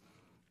opportunities.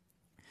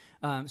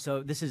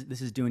 So this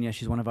is Dunya.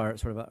 She's one of our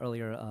sort of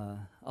earlier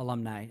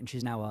alumni, and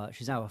she's now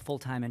a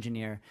full-time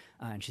engineer,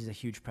 and she's a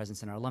huge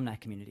presence in our alumni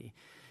community.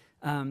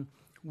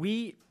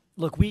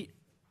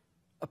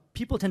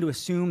 People tend to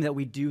assume that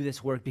we do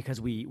this work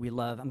because we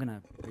love. I'm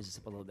gonna raise this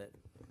up a little bit.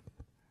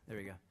 There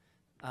we go.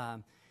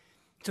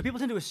 So people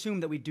tend to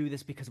assume that we do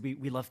this because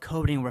we love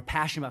coding, we're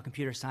passionate about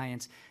computer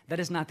science. That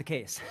is not the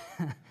case.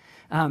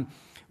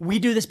 We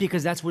do this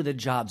because that's where the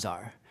jobs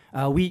are.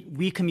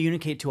 We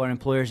communicate to our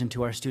employers and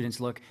to our students,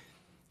 look,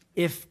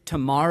 if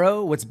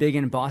tomorrow what's big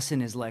in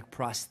Boston is like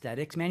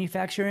prosthetics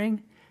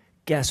manufacturing,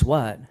 guess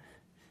what?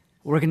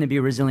 We're going to be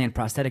resilient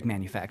prosthetic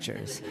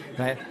manufacturers,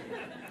 right?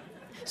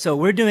 So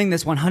we're doing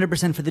this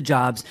 100% for the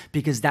jobs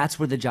because that's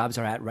where the jobs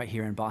are at right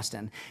here in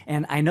Boston.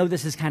 And I know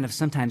this is kind of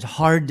sometimes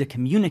hard to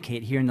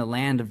communicate here in the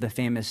land of the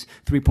famous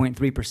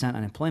 3.3%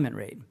 unemployment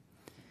rate.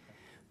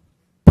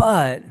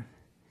 But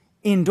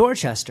in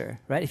Dorchester,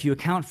 right, if you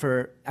account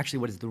for actually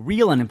what is the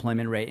real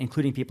unemployment rate,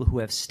 including people who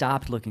have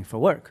stopped looking for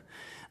work,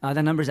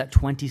 that number is at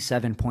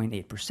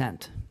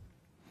 27.8%.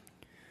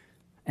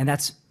 And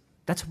that's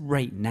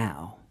right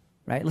now,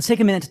 right? Let's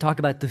take a minute to talk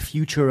about the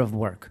future of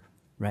work,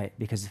 right?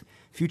 Because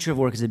future of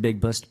work is a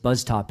big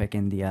buzz topic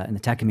in the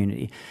tech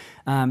community.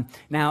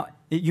 Now,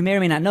 you may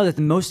or may not know that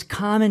the most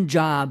common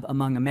job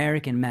among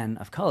American men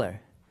of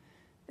color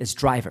is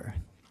driver.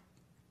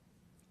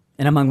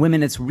 And among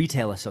women, it's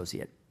retail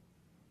associate.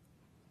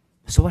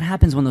 So what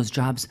happens when those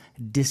jobs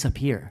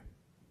disappear?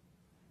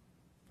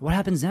 What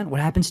happens then?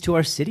 What happens to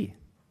our city?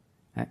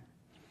 Right?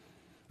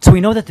 So we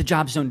know that the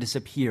jobs don't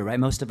disappear, right?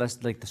 Most of us,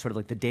 like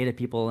the data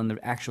people, and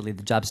actually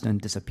the jobs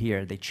don't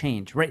disappear. They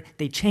change, right?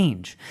 They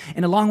change.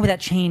 And along with that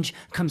change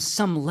comes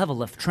some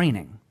level of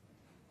training,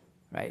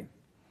 right?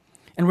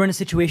 And we're in a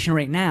situation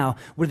right now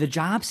where the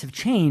jobs have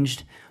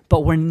changed,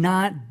 but we're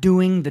not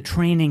doing the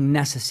training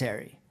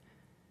necessary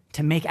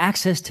to make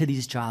access to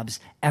these jobs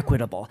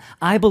equitable.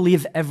 I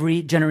believe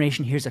every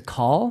generation hears a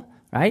call,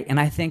 right? And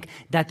I think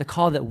that the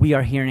call that we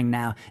are hearing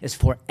now is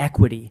for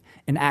equity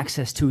and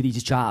access to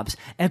these jobs.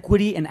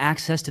 Equity and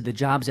access to the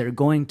jobs that are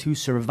going to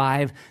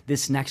survive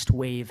this next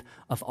wave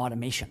of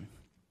automation.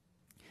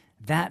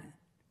 That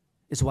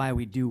is why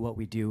we do what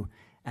we do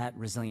at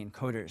Resilient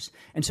Coders.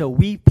 And so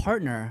we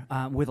partner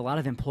with a lot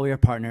of employer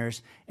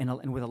partners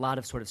and with a lot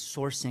of sort of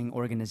sourcing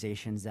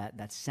organizations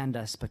that send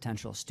us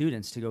potential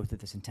students to go through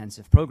this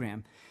intensive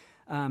program.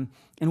 And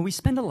we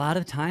spend a lot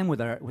of time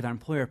with our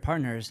employer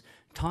partners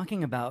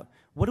talking about,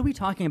 what are we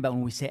talking about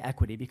when we say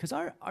equity? Because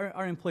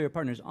our employer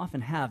partners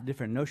often have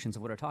different notions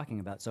of what we're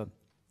talking about. So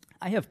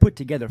I have put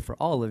together for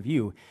all of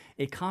you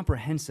a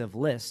comprehensive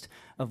list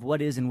of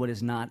what is and what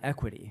is not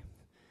equity.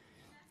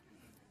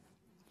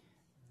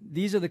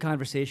 These are the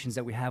conversations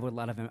that we have with a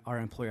lot of our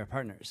employer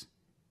partners.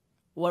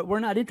 We're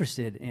not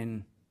interested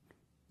in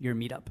your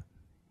meetup,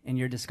 in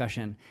your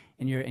discussion,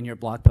 in your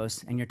blog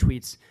posts, and your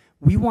tweets.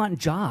 We want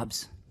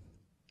jobs,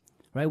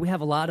 right? We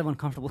have a lot of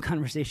uncomfortable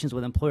conversations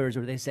with employers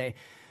where they say,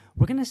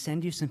 we're going to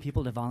send you some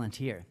people to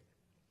volunteer.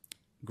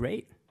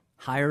 Great.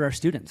 Hire our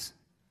students.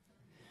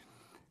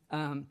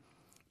 And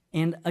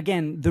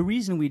again, the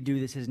reason we do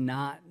this is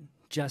not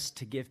just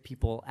to give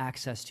people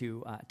access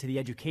to the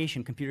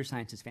education. Computer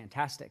science is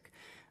fantastic.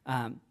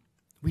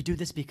 We do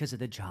this because of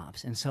the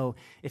jobs. And so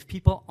if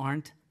people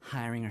aren't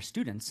hiring our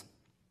students,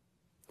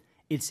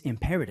 it's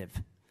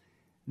imperative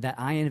that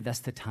I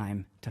invest the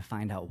time to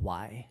find out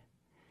why.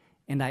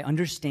 And I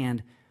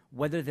understand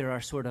whether there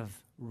are sort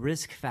of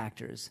risk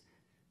factors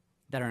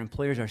that our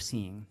employers are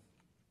seeing,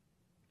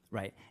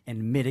 right,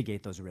 and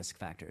mitigate those risk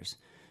factors.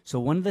 So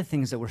one of the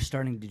things that we're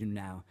starting to do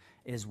now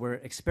is we're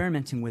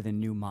experimenting with a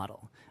new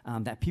model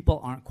that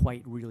people aren't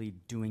quite really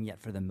doing yet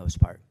for the most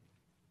part.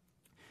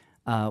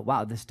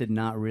 Wow, this did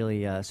not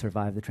really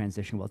survive the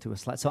transition well to a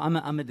slide. So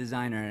I'm a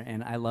designer,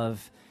 and I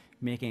love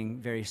making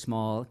very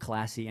small,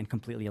 classy, and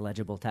completely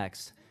illegible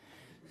text.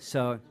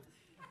 So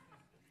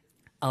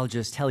I'll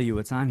just tell you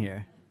what's on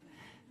here,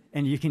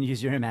 and you can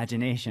use your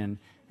imagination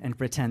and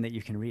pretend that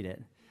you can read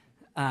it.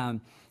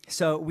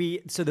 So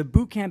the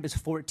boot camp is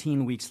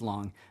 14 weeks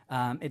long.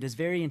 It is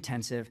very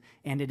intensive,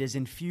 and it is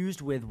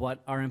infused with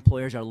what our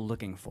employers are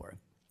looking for.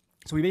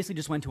 So we basically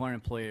just went to our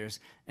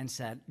employers and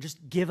said,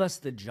 just give us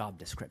the job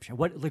description.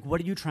 What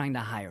are you trying to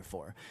hire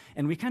for?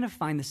 And we kind of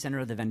find the center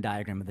of the Venn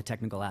diagram of the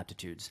technical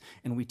aptitudes,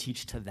 and we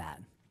teach to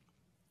that.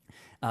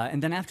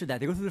 And then after that,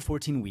 they go through the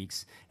 14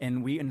 weeks,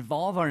 and we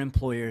involve our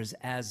employers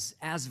as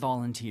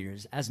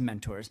volunteers, as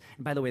mentors.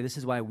 And by the way, this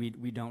is why we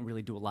don't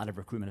really do a lot of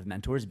recruitment of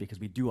mentors, because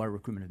we do our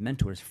recruitment of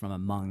mentors from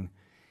among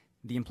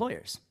the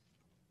employers.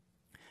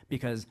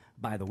 Because,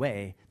 by the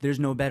way, there's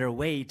no better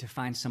way to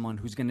find someone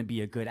who's going to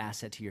be a good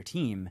asset to your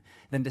team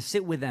than to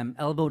sit with them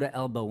elbow to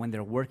elbow when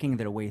they're working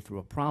their way through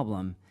a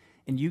problem,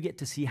 and you get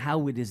to see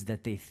how it is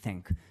that they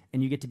think,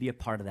 and you get to be a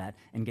part of that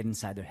and get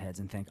inside their heads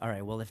and think, all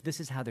right, well, if this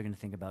is how they're going to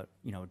think about,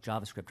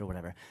 JavaScript or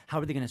whatever,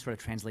 how are they going to sort of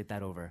translate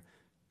that over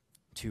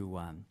to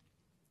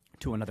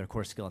another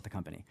core skill at the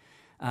company?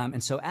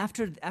 And so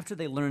after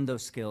they learn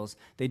those skills,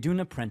 they do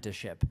an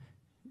apprenticeship,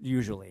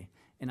 usually.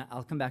 And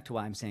I'll come back to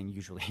why I'm saying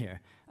usually here.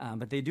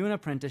 But they do an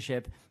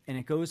apprenticeship, and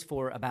it goes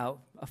for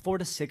about 4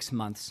 to 6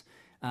 months.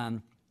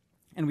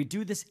 And we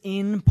do this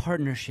in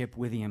partnership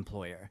with the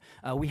employer.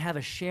 We have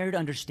a shared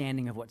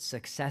understanding of what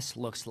success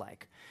looks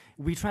like.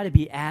 We try to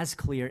be as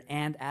clear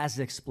and as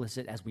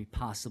explicit as we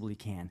possibly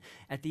can.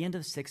 At the end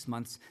of 6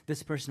 months,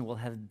 this person will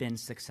have been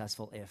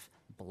successful if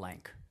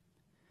blank.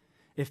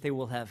 If they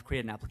will have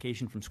created an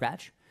application from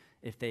scratch,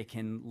 if they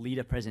can lead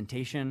a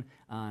presentation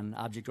on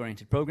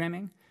object-oriented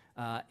programming,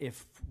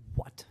 if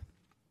what?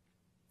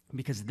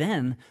 Because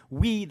then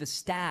we, the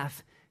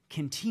staff,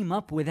 can team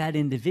up with that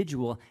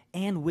individual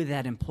and with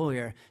that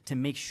employer to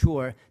make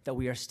sure that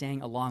we are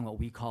staying along what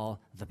we call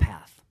the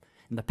path.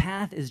 And the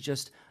path is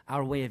just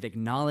our way of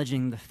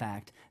acknowledging the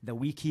fact that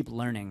we keep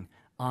learning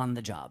on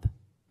the job,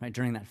 right,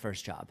 during that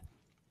first job.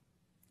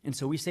 And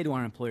so we say to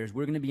our employers,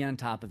 we're going to be on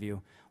top of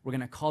you. We're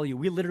going to call you.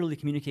 We literally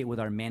communicate with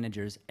our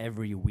managers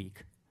every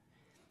week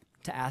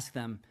to ask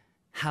them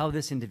how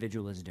this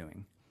individual is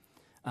doing.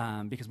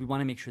 Because we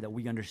want to make sure that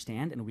we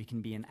understand and we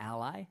can be an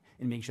ally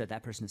and make sure that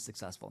that person is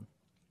successful.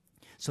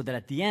 So that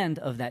at the end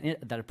of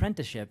that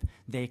apprenticeship,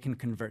 they can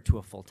convert to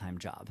a full-time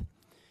job.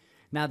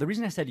 Now, the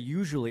reason I said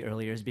usually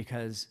earlier is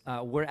because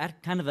we're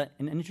at kind of an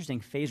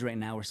interesting phase right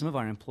now where some of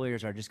our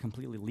employers are just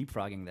completely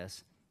leapfrogging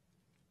this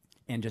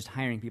and just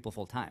hiring people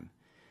full-time,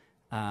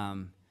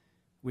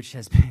 which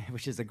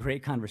is a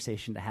great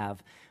conversation to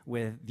have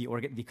with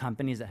the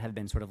companies that have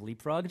been sort of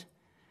leapfrogged.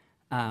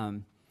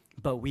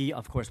 But we,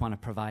 of course, want to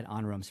provide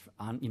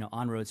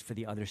on-roads for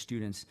the other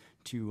students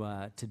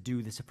to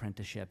do this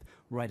apprenticeship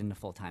right into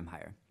full-time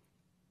hire.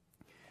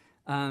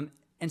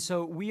 And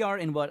so we are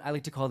in what I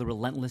like to call the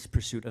relentless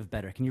pursuit of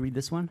better. Can you read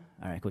this one?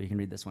 All right, cool, you can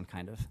read this one,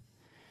 kind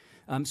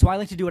of. So I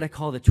like to do what I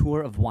call the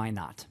tour of why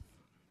not.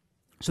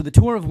 So the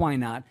tour of why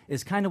not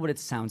is kind of what it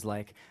sounds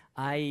like.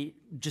 I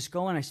just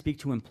go and I speak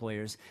to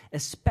employers,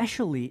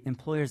 especially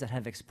employers that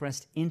have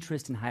expressed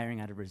interest in hiring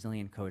out of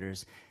resilient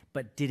coders,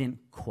 but didn't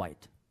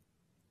quite.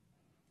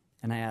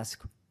 And I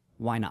ask,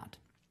 why not?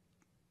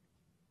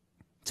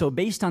 So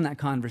based on that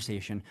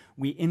conversation,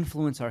 we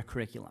influence our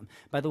curriculum.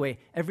 By the way,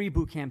 every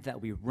boot camp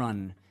that we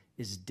run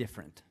is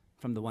different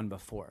from the one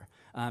before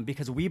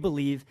because we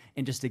believe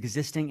in just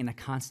existing in a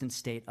constant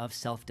state of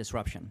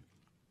self-disruption.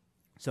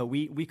 So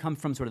we come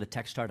from sort of the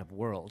tech startup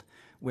world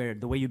where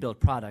the way you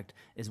build product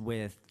is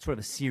with sort of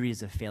a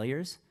series of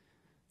failures,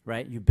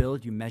 right? You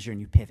build, you measure,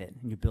 and you pivot.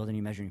 And you build and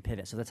you measure and you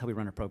pivot. So that's how we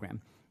run our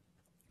program.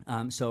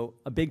 So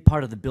a big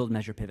part of the build,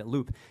 measure, pivot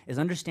loop is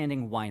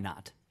understanding why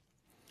not.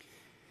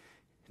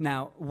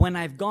 Now, when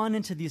I've gone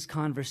into these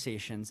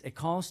conversations, it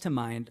calls to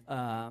mind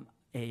a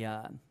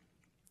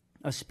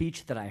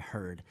speech that I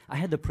heard. I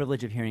had the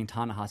privilege of hearing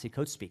Ta-Nehisi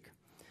Coates speak.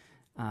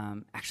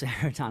 Actually, I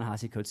heard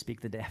Ta-Nehisi Coates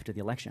speak the day after the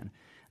election.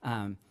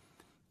 And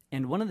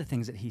one of the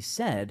things that he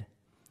said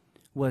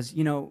was,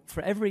 you know,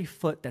 for every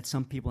foot that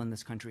some people in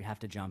this country have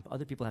to jump,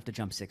 other people have to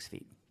jump 6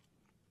 feet.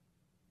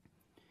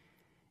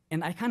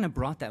 And I kind of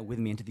brought that with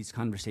me into these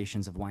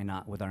conversations of why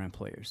not with our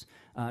employers.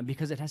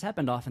 Because it has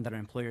happened often that our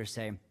employers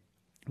say,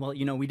 well,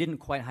 you know, we didn't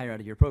quite hire out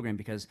of your program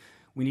because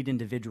we need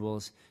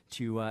individuals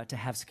to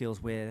have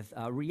skills with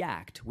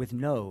React, with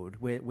Node,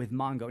 with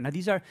Mongo. Now,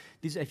 these,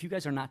 if you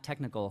guys are not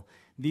technical,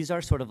 these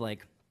are sort of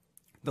like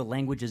the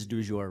languages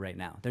du jour right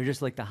now. They're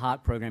just like the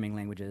hot programming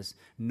languages.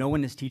 No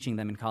one is teaching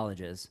them in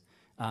colleges.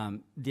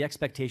 The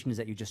expectation is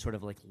that you just sort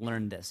of like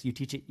learn this. You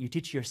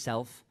teach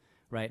yourself,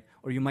 right?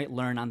 Or you might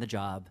learn on the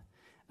job.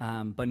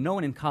 But no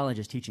one in college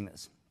is teaching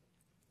this.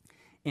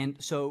 And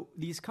so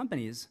these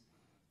companies,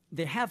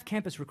 they have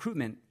campus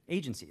recruitment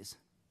agencies,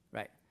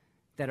 right,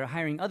 that are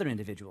hiring other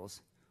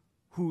individuals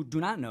who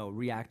do not know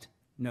React,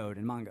 Node,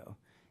 and Mongo.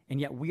 And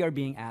yet we are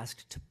being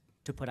asked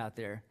to put out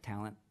their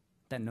talent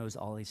that knows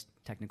all these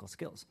technical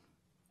skills.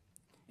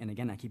 And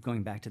again, I keep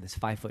going back to this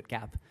 5-foot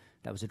gap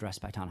that was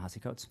addressed by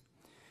Ta-Nehisi Coates.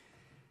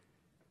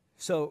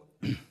 So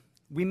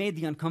we made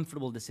the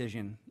uncomfortable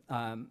decision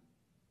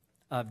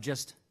of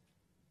just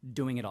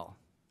doing it all,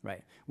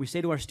 right? We say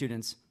to our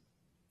students,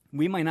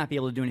 we might not be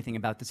able to do anything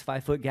about this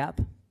 5-foot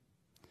gap,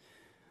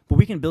 but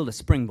we can build a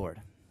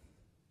springboard,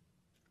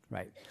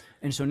 right?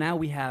 And so now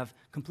we have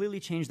completely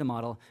changed the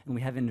model, and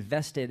we have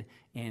invested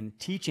in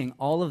teaching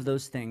all of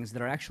those things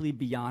that are actually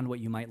beyond what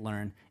you might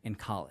learn in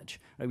college.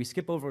 Right? We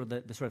skip over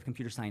the sort of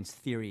computer science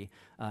theory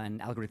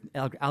and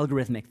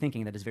algorithmic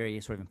thinking that is very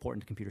sort of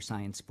important to computer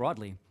science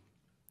broadly,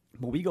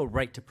 but we go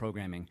right to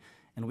programming,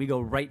 and we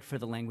go right for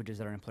the languages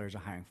that our employers are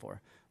hiring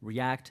for.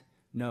 React,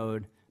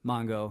 Node,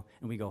 Mongo,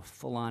 and we go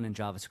full-on in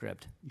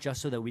JavaScript,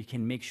 just so that we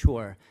can make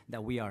sure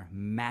that we are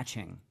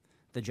matching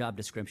the job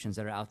descriptions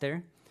that are out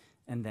there,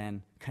 and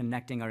then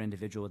connecting our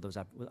individuals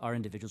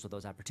with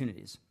those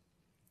opportunities.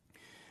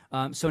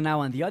 So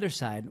now on the other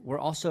side, we're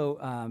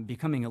also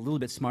becoming a little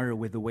bit smarter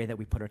with the way that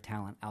we put our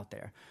talent out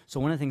there. So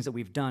one of the things that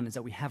we've done is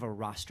that we have a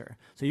roster.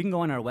 So you can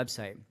go on our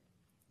website,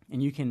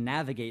 and you can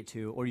navigate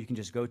to, or you can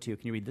just go to,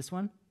 can you read this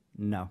one?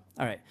 No.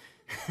 All right.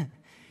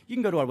 You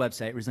can go to our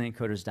website,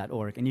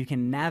 resilientcoders.org, and you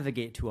can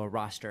navigate to a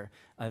roster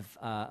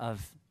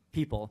of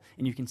people,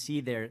 and you can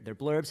see their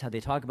blurbs, how they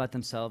talk about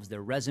themselves,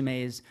 their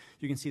resumes.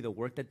 You can see the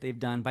work that they've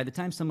done. By the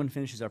time someone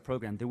finishes our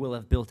program, they will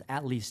have built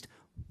at least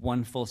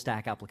one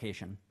full-stack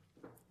application,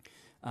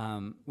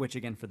 which,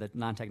 again, for the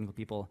non-technical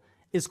people,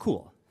 is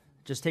cool.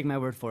 Just take my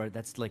word for it.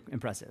 That's, like,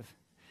 impressive.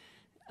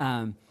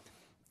 So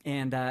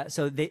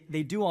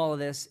they do all of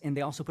this, and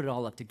they also put it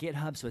all up to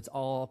GitHub, so it's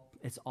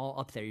all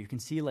up there. You can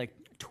see, like,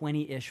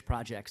 20-ish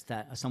projects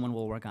that someone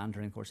will work on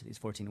during the course of these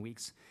 14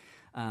 weeks.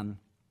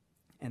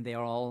 And they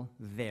are all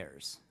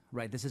theirs,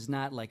 right? This is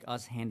not like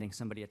us handing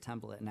somebody a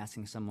template and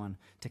asking someone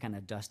to kind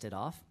of dust it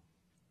off.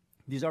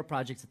 These are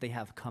projects that they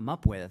have come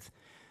up with,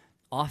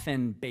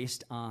 often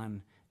based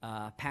on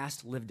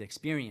past lived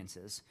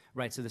experiences,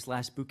 right? So this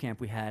last boot camp,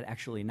 we had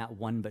actually not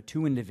one but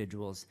two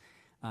individuals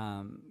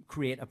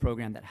create a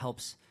program that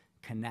helps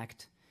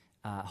connect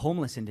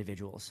homeless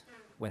individuals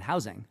with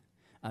housing,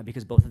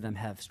 because both of them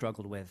have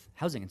struggled with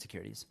housing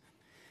insecurities.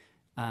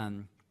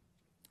 And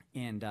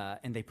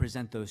they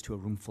present those to a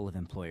room full of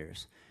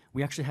employers.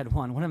 We actually had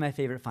one of my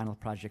favorite final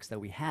projects that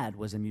we had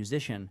was a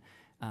musician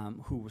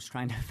who was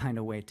trying to find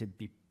a way to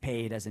be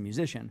paid as a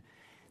musician.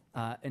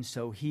 And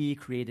so he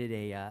created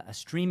a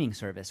streaming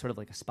service, sort of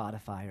like a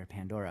Spotify or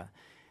Pandora,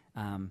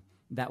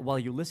 that while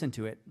you listen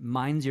to it,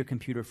 mines your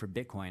computer for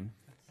Bitcoin.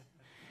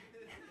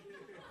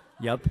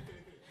 Yep.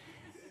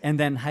 And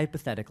then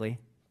hypothetically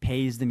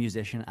pays the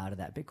musician out of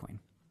that Bitcoin.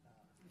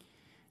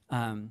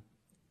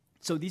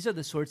 So these are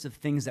the sorts of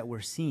things that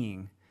we're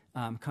seeing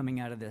coming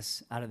out of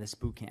this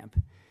boot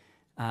camp.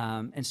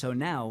 And so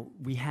now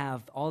we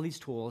have all these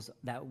tools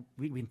that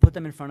we put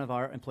them in front of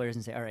our employers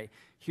and say, all right,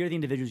 here are the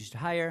individuals you should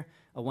hire,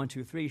 a 1,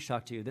 2, 3,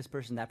 talk to this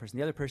person, that person,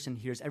 the other person,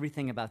 here's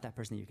everything about that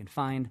person that you can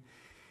find.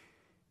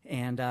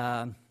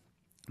 And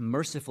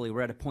mercifully,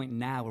 we're at a point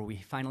now where we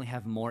finally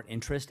have more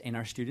interest in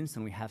our students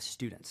than we have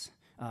students.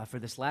 For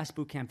this last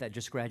boot camp that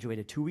just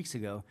graduated 2 weeks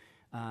ago,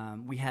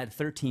 we had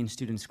 13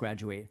 students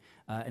graduate,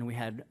 and we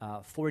had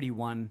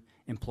 41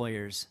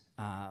 employers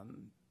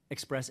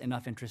express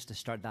enough interest to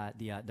start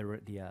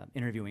the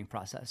interviewing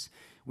process.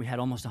 We had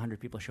almost 100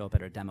 people show up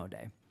at our demo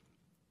day.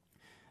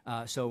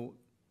 So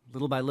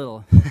little by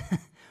little,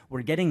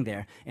 we're getting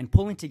there and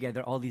pulling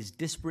together all these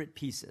disparate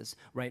pieces,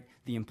 right?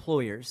 The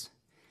employers,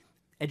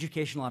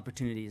 educational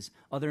opportunities,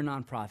 other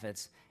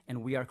nonprofits,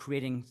 and we are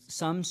creating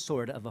some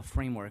sort of a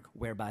framework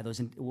whereby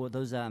those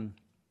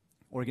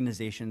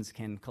organizations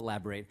can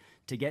collaborate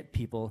to get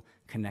people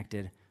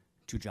connected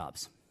to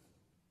jobs.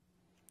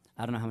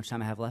 I don't know how much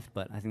time I have left,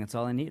 but I think that's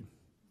all I need.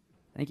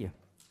 Thank you.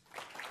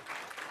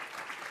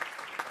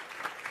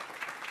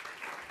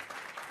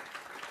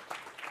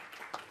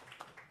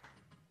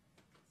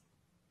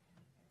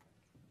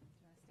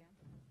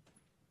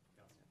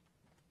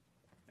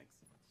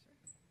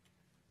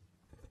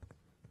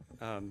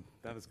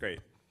 That was great.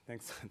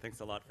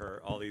 Thanks a lot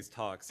for all these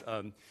talks.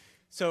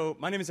 So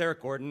my name is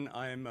Eric Gordon.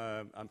 I'm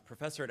a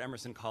professor at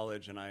Emerson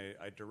College, and I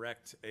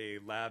direct a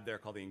lab there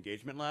called the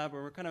Engagement Lab,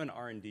 where we're kind of an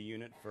R&D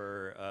unit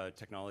for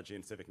technology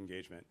and civic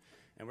engagement.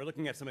 And we're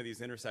looking at some of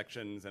these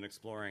intersections and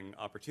exploring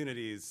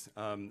opportunities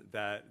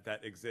that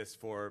exist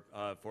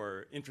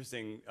for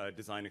interesting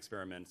design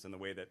experiments and the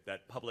way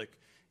that public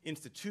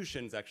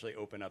institutions actually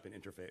open up an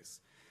interface.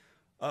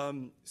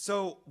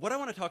 So what I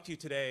want to talk to you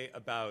today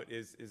about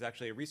is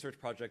actually a research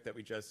project that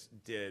we just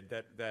did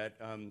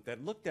that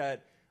looked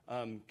at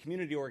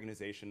community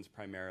organizations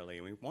primarily.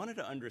 And we wanted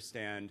to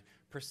understand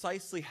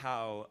precisely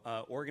how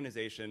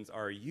organizations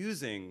are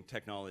using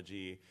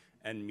technology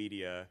and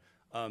media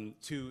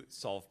to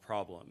solve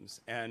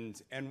problems.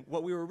 And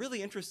what we were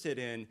really interested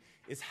in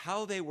is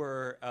how they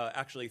were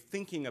actually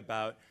thinking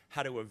about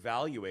how to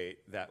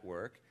evaluate that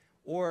work,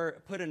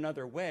 or put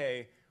another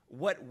way,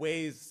 what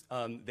ways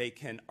they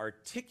can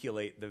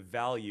articulate the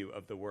value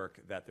of the work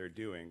that they're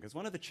doing. Because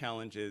one of the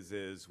challenges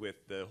is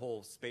with the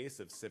whole space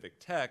of civic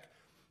tech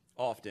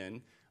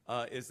often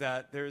is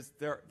that there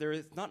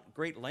is not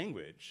great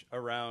language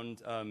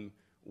around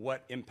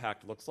what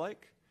impact looks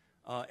like.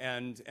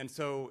 And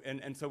so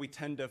we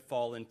tend to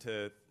fall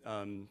into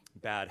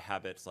bad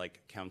habits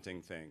like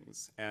counting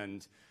things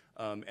and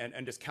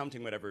just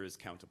counting whatever is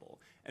countable.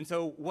 And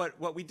so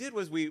what we did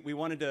was we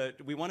wanted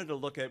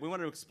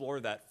to explore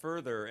that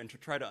further and to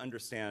try to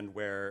understand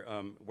where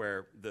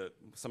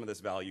some of this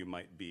value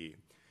might be.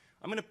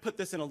 I'm going to put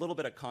this in a little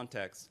bit of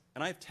context,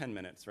 and I have 10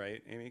 minutes,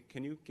 right? Aimee,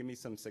 can you give me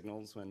some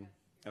signals when?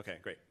 Okay,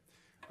 great.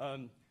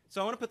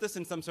 So I want to put this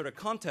in some sort of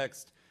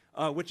context,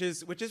 which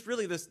is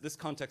really this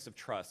context of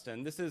trust.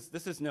 And this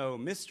is no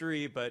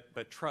mystery,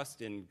 but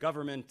trust in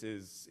government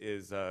is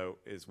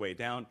way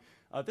down.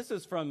 This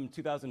is from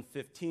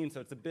 2015,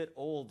 so it's a bit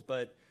old,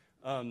 but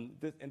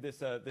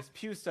this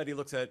Pew study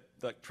looks at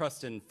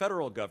trust in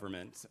federal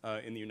government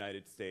in the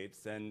United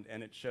States, and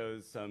it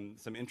shows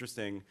some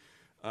interesting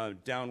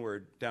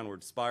downward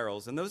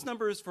spirals. And those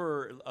numbers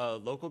for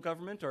local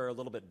government are a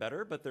little bit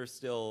better, but they're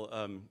still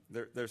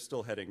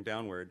heading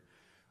downward.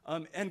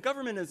 And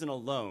government isn't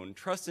alone.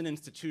 Trust in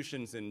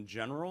institutions in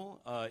general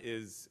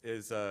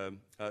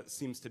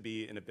seems to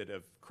be in a bit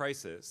of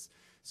crisis.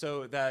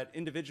 So that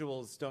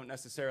individuals don't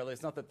necessarily,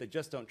 it's not that they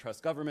just don't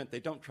trust government, they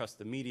don't trust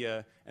the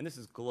media, and this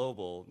is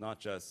global, not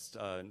just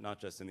in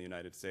the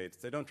United States.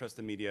 They don't trust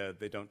the media,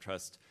 they don't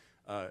trust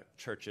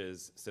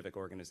churches, civic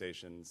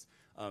organizations.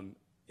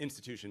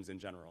 Institutions in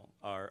general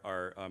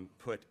are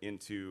put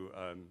into,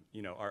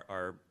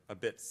 are a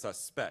bit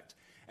suspect.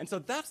 And so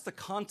that's the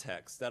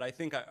context that I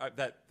think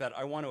that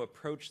I want to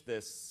approach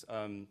this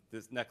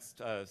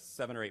next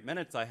 7 or 8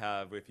 minutes I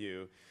have with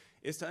you,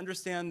 is to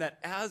understand that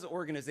as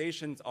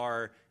organizations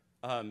are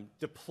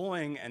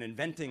deploying and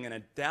inventing and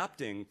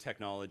adapting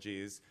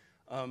technologies,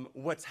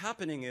 what's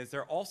happening is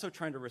they're also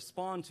trying to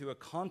respond to a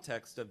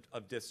context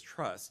of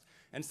distrust.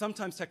 And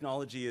sometimes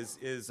technology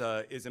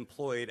is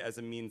employed as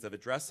a means of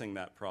addressing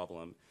that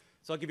problem.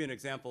 So I'll give you an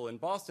example in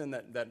Boston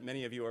that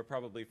many of you are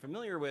probably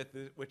familiar with,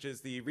 which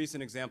is the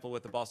recent example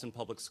with the Boston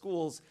Public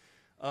Schools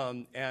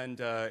and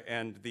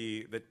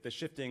the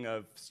shifting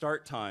of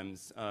start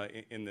times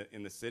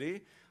in the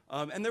city.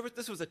 And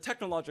this was a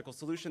technological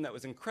solution that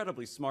was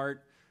incredibly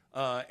smart.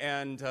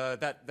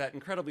 That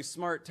incredibly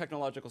smart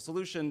technological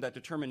solution that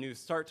determined new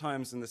start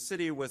times in the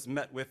city was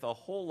met with a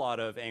whole lot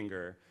of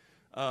anger.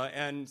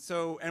 And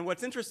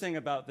what's interesting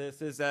about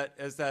this is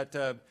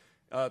that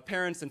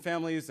parents and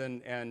families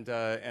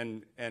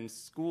and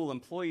school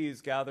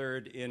employees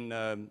gathered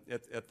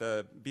at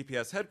the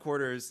BPS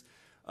headquarters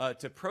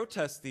to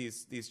protest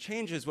these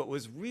changes. What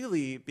was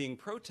really being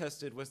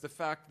protested was the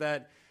fact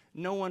that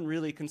no one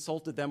really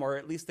consulted them, or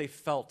at least they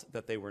felt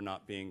that they were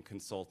not being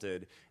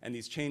consulted. And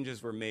these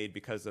changes were made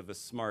because of a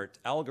smart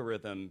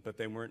algorithm, but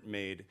they weren't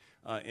made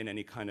in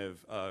any kind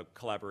of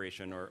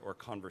collaboration or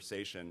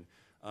conversation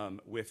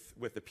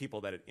with the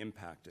people that it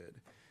impacted.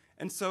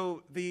 And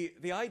so the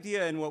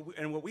idea and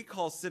what we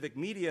call civic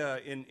media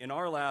in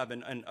our lab,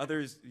 and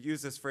others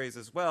use this phrase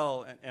as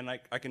well, and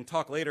I can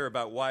talk later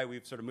about why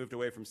we've sort of moved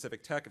away from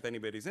civic tech if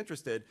anybody's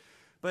interested,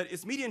 but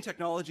it's media and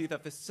technology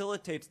that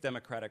facilitates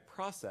democratic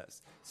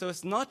process. So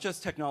it's not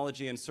just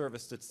technology in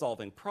service to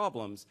solving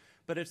problems,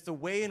 but it's the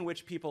way in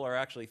which people are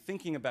actually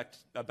thinking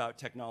about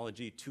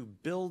technology to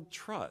build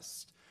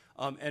trust,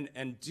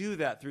 and do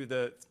that through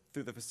the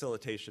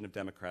facilitation of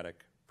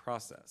democratic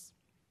process.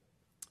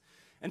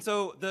 And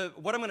so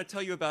what I'm going to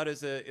tell you about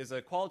is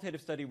a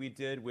qualitative study we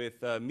did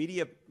with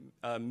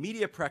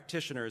media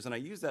practitioners, and I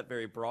use that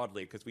very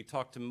broadly because we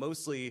talked to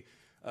mostly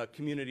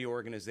community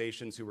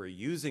organizations who were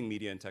using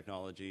media and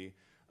technology,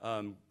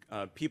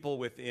 people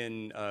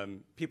within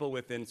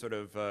sort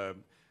of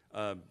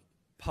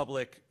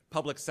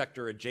public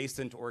sector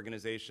adjacent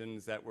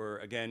organizations that were,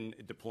 again,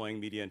 deploying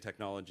media and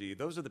technology.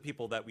 Those are the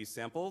people that we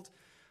sampled.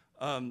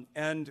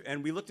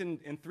 And we looked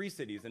in 3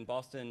 cities, in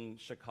Boston,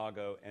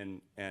 Chicago,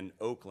 and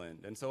Oakland.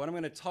 And so what I'm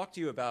going to talk to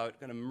you about,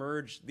 going to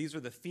merge, these are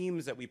the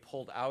themes that we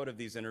pulled out of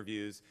these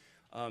interviews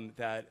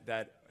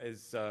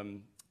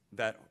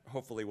that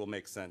hopefully will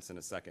make sense in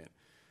a second.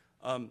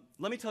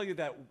 Let me tell you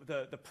that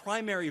the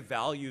primary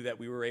value that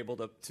we were able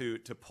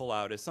to pull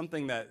out is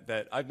something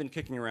that I've been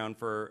kicking around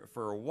for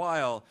a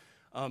while,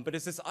 but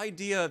it's this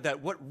idea that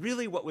what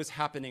was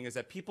happening is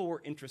that people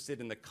were interested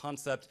in the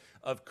concept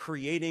of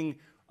creating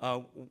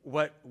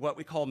what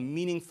we call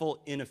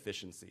meaningful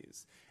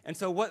inefficiencies. And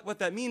so what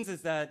that means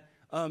is that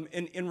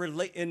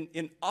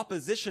in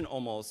opposition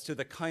almost to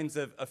the kinds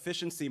of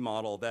efficiency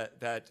model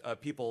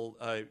that people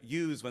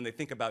use when they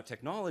think about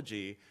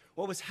technology,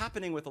 what was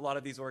happening with a lot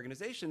of these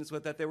organizations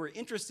was that they were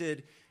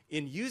interested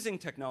in using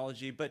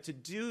technology, but to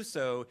do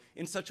so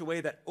in such a way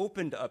that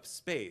opened up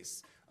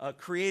space,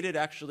 created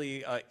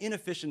actually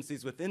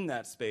inefficiencies within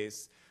that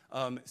space,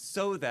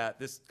 so that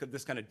this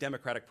kind of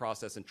democratic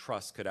process and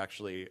trust could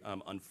actually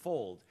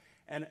unfold.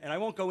 And I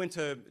won't go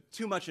into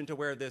too much into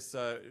where this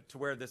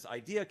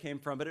idea came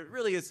from, but it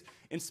really is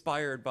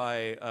inspired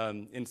by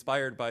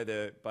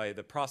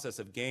the process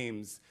of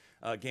games,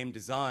 game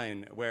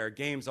design, where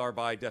games are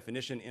by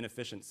definition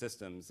inefficient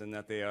systems, and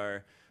that they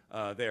are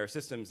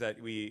systems that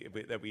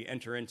we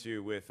enter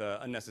into with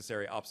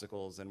unnecessary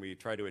obstacles, and we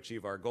try to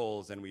achieve our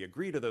goals, and we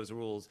agree to those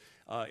rules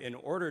in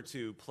order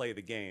to play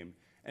the game.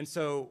 And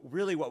so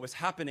really what we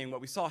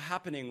saw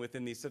happening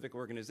within these civic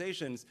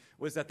organizations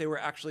was that they were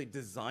actually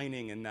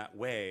designing in that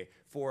way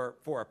for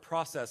a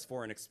process,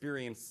 for an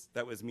experience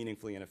that was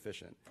meaningfully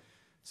inefficient.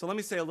 So let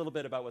me say a little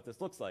bit about what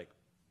this looks like.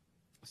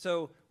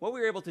 So what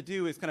we were able to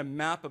do is kind of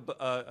map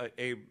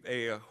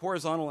a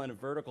horizontal and a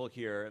vertical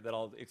here that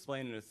I'll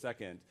explain in a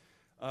second.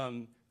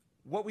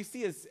 What we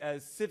see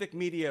as civic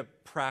media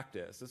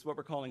practice, this is what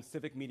we're calling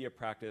civic media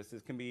practice,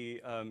 can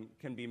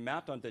be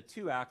mapped onto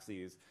 2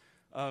 axes.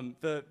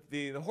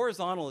 The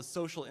horizontal is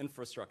social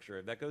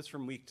infrastructure that goes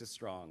from weak to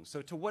strong.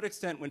 So to what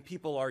extent, when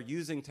people are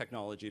using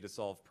technology to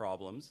solve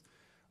problems,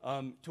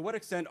 to what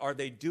extent are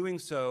they doing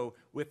so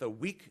with a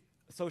weak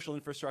social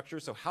infrastructure?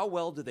 So how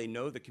well do they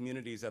know the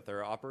communities that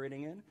they're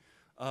operating in?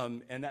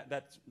 And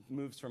that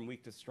moves from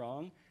weak to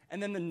strong.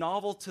 And then the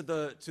novel to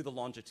the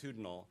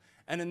longitudinal.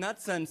 And in that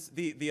sense,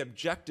 the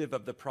objective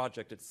of the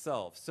project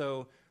itself.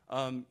 So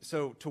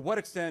to what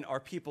extent are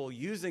people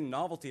using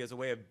novelty as a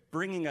way of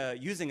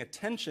using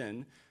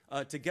attention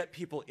to get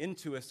people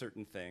into a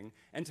certain thing?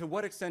 And to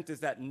what extent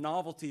is that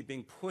novelty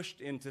being pushed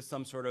into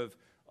some sort of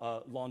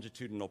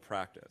longitudinal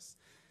practice?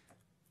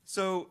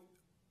 So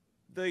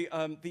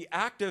the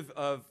act of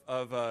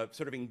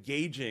sort of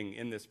engaging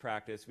in this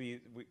practice,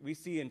 we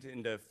see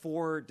into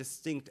 4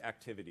 distinct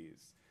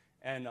activities.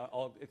 And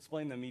I'll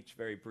explain them each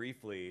very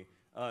briefly.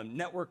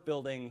 Network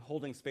building,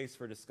 holding space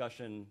for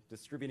discussion,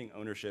 distributing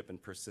ownership,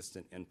 and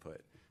persistent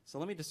input. So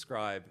let me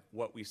describe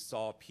what we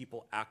saw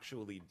people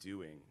actually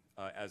doing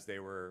as they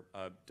were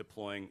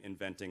deploying,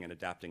 inventing, and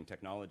adapting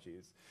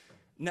technologies.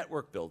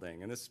 network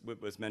building, and this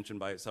was mentioned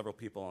by several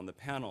people on the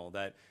panel,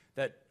 that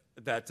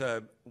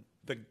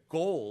the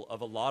goal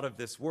of a lot of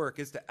this work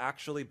is to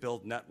actually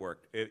building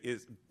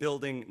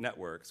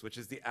networks, which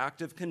is the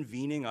act of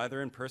convening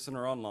either in person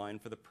or online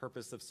for the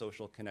purpose of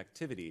social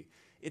connectivity.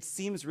 It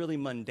seems really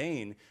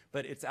mundane,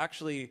 but it's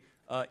actually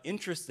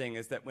interesting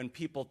is that when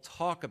people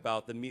talk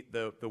about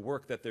the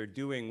work that they're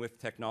doing with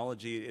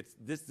technology,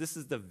 this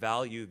is the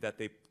value that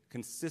they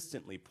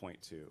consistently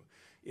point to,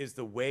 is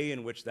the way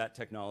in which that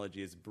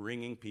technology is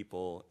bringing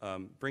people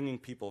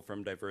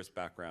from diverse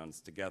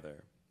backgrounds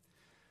together.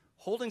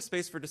 Holding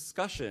space for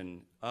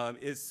discussion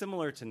is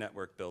similar to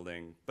network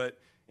building, but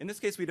in this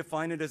case we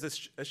define it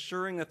as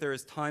assuring that there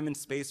is time and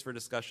space for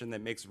discussion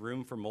that makes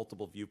room for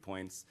multiple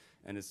viewpoints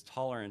and is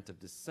tolerant of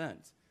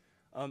dissent.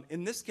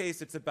 In this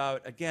case, it's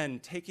about, again,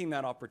 taking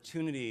that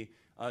opportunity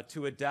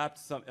to adapt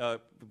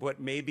what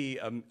may be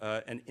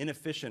an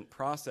inefficient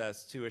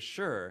process to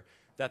assure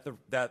that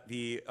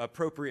the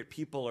appropriate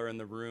people are in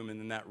the room and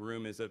then that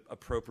room is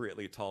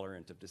appropriately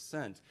tolerant of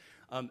dissent.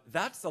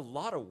 That's a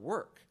lot of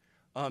work.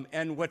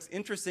 And what's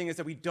interesting is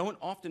that we don't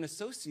often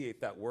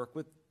associate that work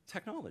with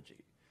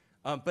technology,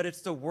 but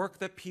it's the work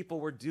that people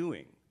were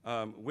doing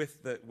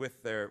with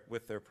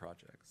their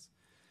projects.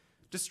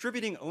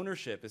 Distributing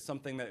ownership is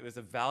something that was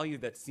a value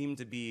that seemed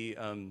to be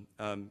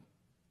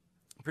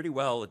pretty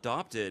well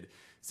adopted.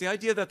 It's the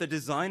idea that the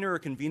designer or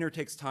convener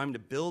takes time to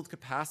build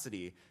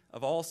capacity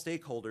of all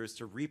stakeholders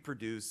to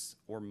reproduce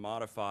or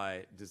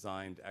modify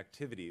designed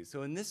activities.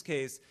 So in this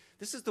case,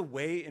 this is the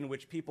way in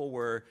which people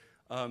were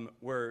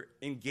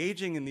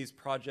engaging in these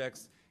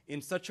projects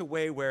in such a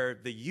way where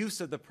the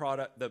use of the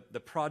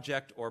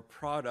project or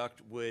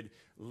product would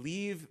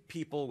leave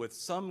people with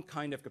some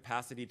kind of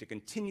capacity to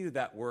continue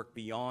that work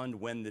beyond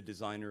when the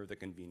designer or the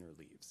convener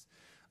leaves.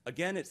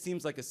 Again, it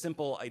seems like a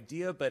simple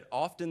idea, but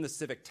often the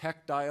civic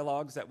tech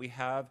dialogues that we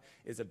have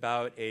is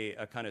about a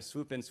kind of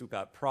swoop in, swoop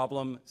out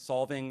problem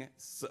solving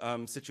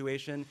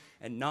situation,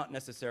 and not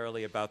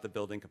necessarily about the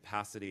building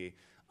capacity.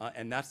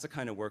 And that's the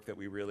kind of work that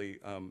we really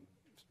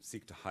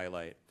seek to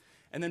highlight.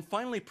 And then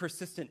finally,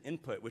 persistent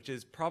input, which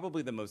is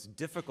probably the most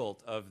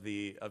difficult of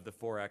the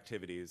four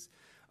activities,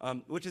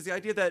 which is the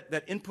idea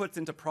that inputs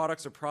into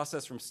products or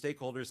process from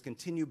stakeholders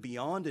continue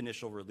beyond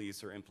initial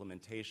release or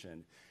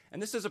implementation.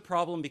 And this is a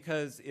problem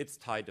because it's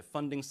tied to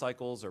funding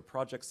cycles or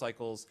project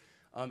cycles,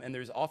 and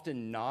there's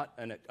often not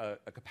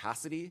a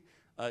capacity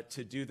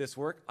to do this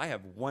work. I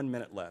have 1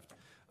 minute left.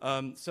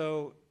 And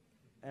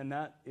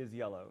that is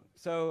yellow.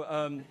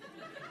 So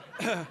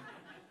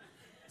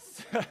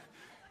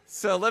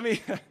let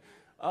me,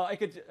 I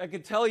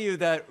could tell you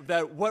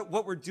that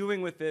what we're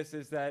doing with this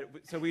is that,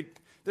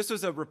 this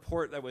was a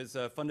report that was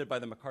funded by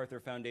the MacArthur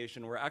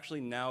Foundation. We're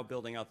actually now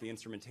building out the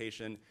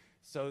instrumentation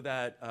so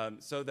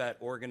that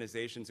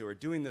organizations who are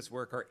doing this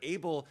work are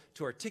able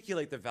to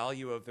articulate the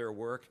value of their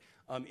work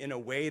in a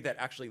way that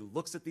actually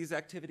looks at these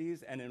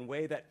activities and in a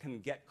way that can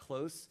get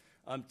close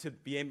to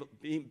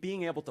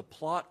being able to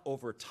plot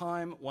over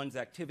time one's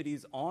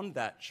activities on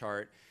that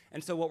chart.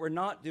 And so what we're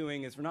not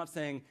doing is we're not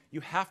saying you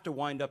have to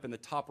wind up in the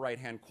top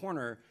right-hand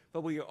corner,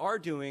 but what we are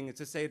doing is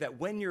to say that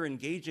when you're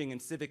engaging in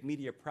civic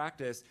media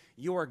practice,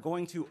 you are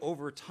going to,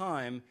 over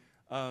time,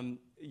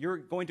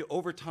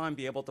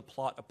 be able to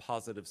plot a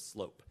positive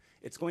slope.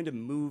 It's going to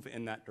move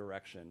in that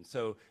direction.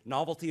 So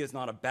novelty is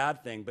not a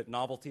bad thing, but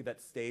novelty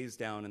that stays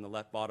down in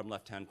the bottom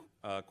left-hand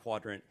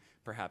quadrant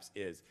perhaps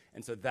is.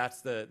 And so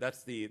that's the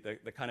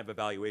kind of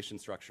evaluation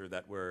structure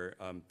that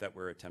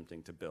we're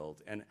attempting to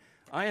build. And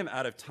I am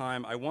out of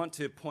time. I want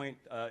to point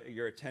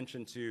your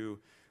attention to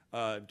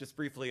just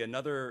briefly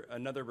another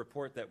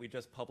report that we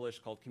just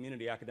published called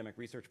Community Academic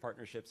Research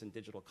Partnerships in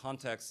Digital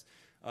Contexts,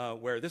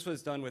 where this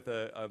was done with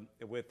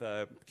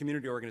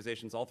community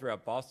organizations all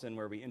throughout Boston,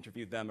 where we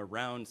interviewed them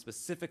around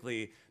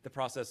specifically the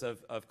process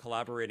of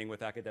collaborating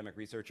with academic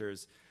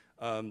researchers.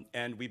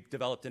 And we've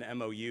developed an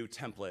MOU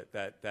template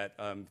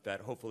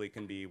that hopefully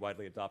can be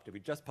widely adopted. We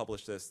just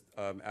published this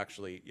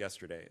actually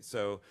yesterday.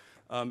 So,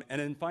 and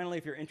then finally,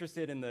 if you're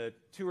interested in the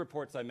two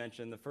reports I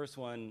mentioned, the first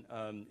one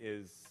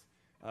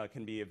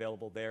can be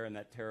available there in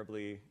that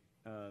terribly,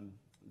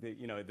 the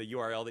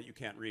URL that you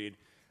can't read.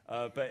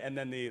 And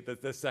then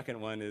the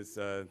second one is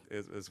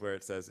where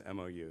it says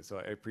MOU. So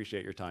I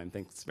appreciate your time.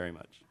 Thanks very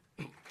much.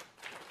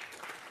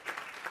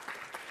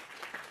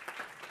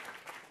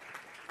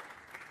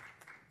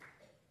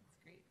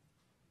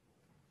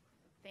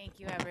 Thank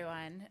you,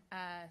 everyone.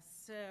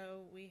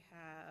 So we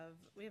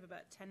have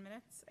about 10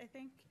 minutes, I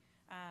think,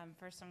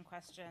 for some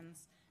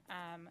questions.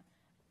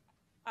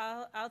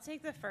 I'll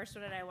take the first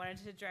one, and I wanted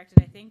to direct it,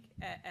 I think,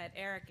 at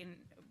Eric. And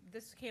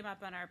this came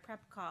up on our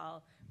prep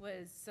call,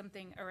 was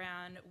something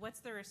around what's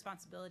the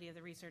responsibility of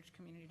the research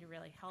community to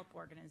really help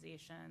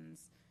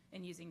organizations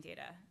in using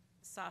data?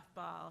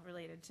 Softball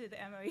related to the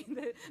MOE,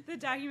 the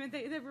document,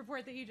 the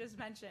report that you just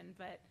mentioned,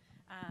 but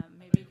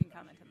maybe you can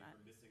comment on that.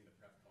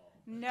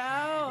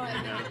 No.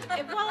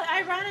 Well,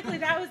 ironically,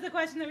 that was the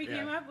question that we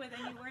came up with,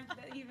 and you weren't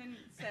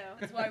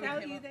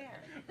without you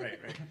there. Right.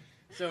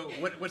 So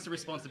what's the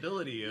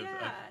responsibility of...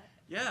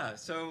 Yeah,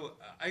 so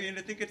I mean,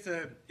 I think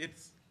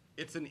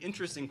it's an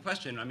interesting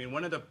question. I mean,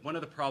 one of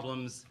the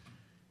problems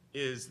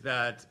is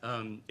that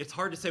it's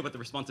hard to say what the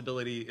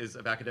responsibility is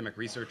of academic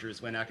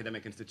researchers when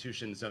academic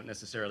institutions don't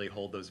necessarily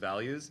hold those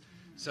values.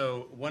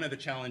 So one of the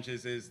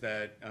challenges is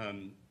that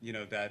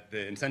that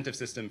the incentive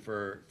system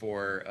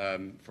for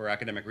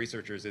academic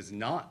researchers is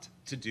not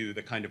to do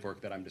the kind of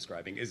work that I'm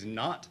describing, is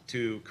not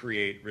to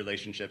create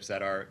relationships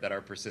that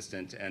are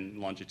persistent and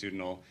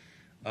longitudinal.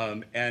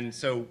 And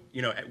so,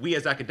 we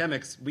as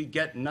academics, we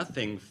get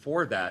nothing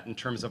for that in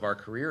terms of our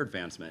career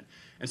advancement.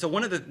 And so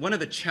one of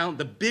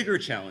the bigger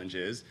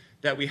challenges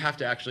that we have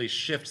to actually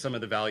shift some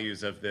of the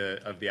values of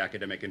the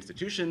academic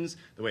institutions,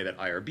 the way that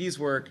IRBs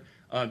work.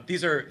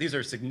 These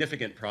are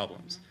significant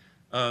problems.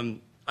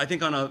 I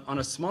think on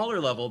a smaller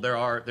level,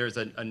 there's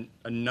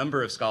a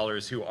number of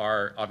scholars who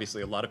are,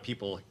 obviously a lot of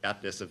people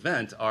at this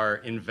event are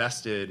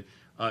invested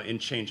in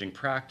changing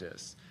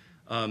practice.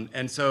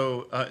 And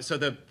so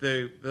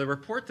the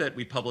report that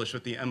we published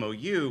with the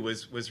MOU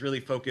was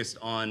really focused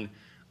on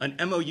an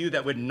MOU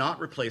that would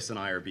not replace an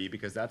IRB,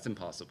 because that's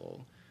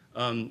impossible,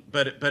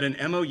 but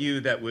an MOU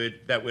that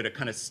would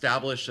kind of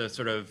establish a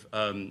sort of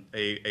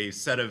a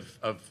set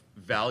of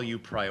value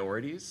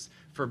priorities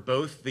for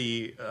both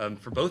the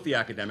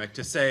academic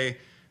to say,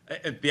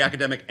 the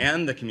academic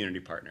and the community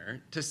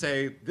partner, to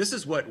say, this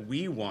is what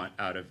we want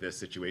out of this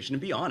situation,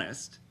 and be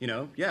honest.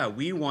 Yeah,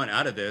 we want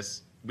out of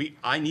this.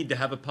 I need to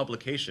have a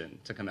publication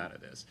to come out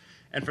of this.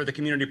 And for the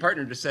community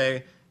partner to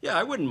say, yeah,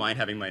 I wouldn't mind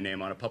having my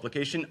name on a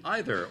publication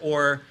either.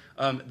 Or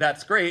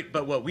that's great,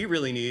 but what we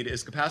really need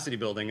is capacity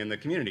building in the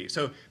community.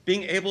 So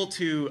being able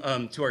to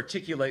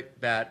articulate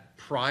that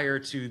prior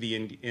to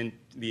the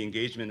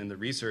engagement in the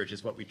research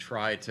is what we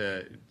try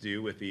to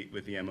do with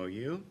the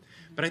MOU.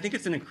 But I think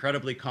it's an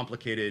incredibly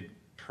complicated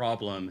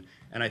problem,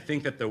 and I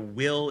think that the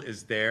will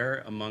is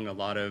there among a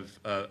lot of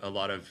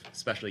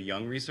especially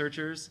young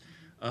researchers.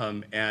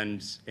 And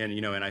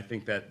I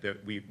think that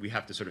we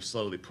have to sort of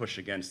slowly push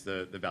against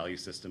the value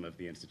system of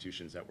the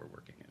institutions that we're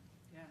working in.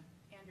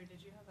 Yeah. Andrew,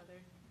 did you have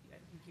I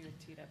think you had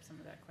teed up some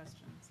of that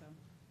question, so.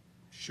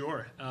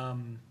 Sure.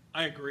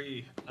 I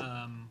agree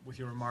with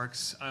your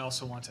remarks. I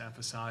also want to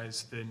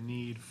emphasize the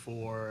need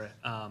for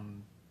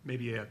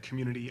maybe a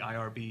community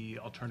IRB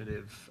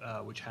alternative,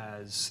 which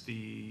has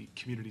the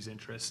community's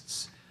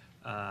interests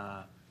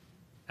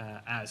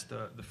as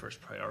the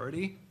first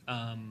priority.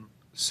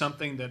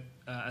 Something that,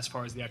 as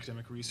far as the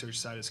academic research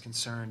side is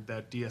concerned,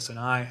 that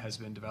DSNI has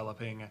been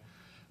developing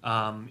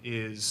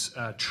is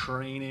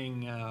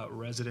training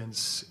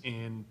residents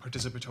in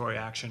participatory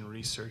action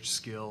research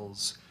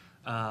skills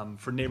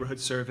for neighborhood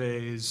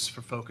surveys,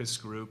 for focus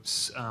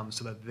groups,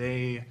 so that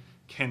they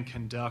can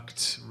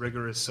conduct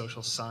rigorous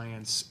social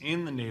science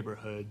in the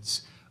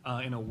neighborhoods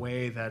in a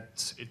way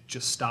that it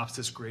just stops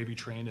this gravy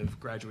train of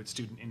graduate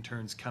student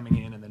interns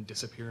coming in and then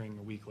disappearing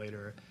a week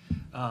later.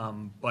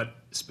 But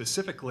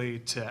specifically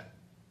to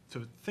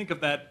think of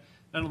that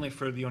not only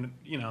for the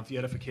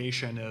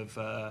edification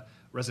of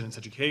residents'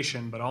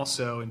 education, but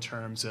also in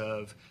terms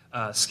of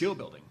skill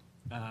building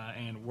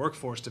and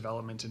workforce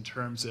development, in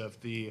terms of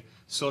the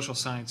social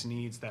science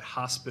needs that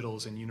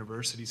hospitals and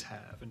universities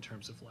have, in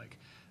terms of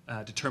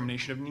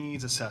determination of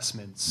needs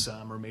assessments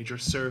or major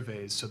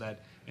surveys, so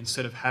that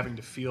instead of having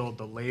to field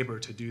the labor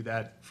to do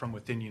that from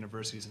within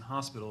universities and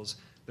hospitals,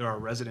 there are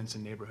residents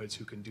in neighborhoods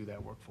who can do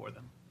that work for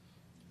them.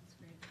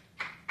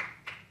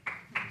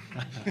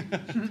 That's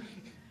great.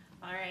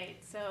 All right,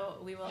 so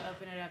we will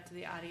open it up to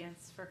the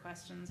audience for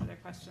questions. Are there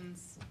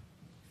questions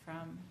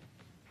from?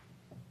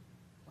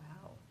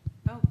 Wow.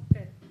 Oh,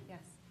 good. Yes.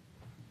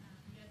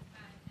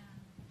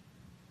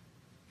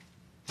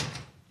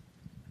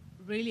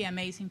 Really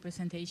amazing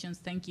presentations.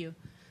 Thank you.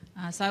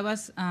 So I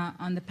was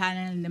on the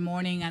panel in the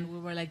morning, and we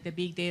were like the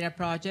big data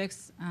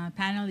projects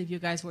panel, if you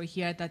guys were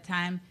here at that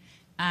time.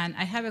 And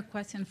I have a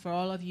question for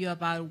all of you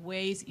about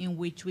ways in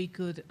which we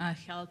could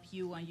help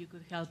you and you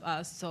could help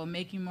us. So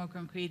making more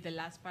concrete the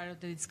last part of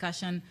the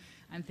discussion,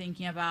 I'm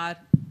thinking about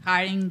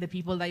hiring the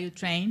people that you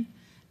train,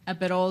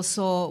 but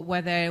also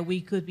whether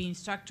we could be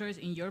instructors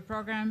in your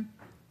program,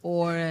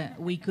 or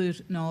we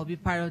could be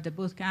part of the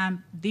boot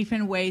camp,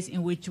 different ways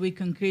in which we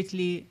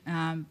concretely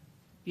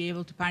be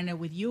able to partner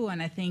with you.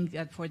 And I think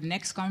that for the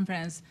next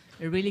conference,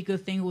 a really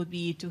good thing would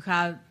be to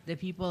have the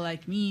people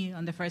like me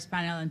on the first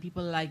panel and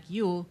people like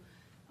you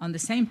on the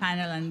same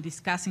panel and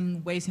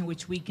discussing ways in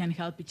which we can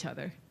help each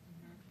other.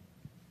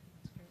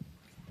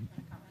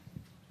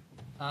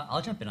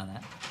 I'll jump in on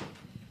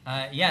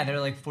that. Yeah, there are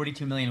like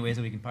 42 million ways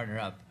that we can partner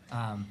up.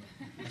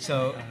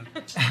 So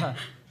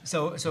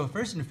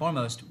first and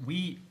foremost,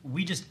 we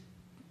just,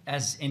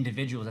 as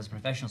individuals, as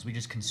professionals, we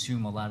just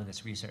consume a lot of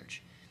this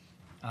research.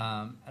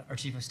 Our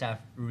chief of staff,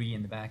 Rui,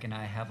 in the back, and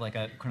I have like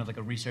a kind of like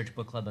a research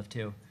book club of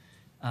two.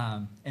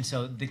 And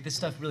so this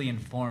stuff really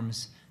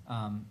informs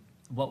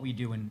what we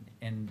do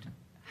and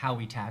how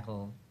we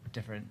tackle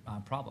different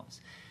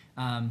problems.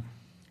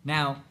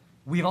 Now,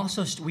 we've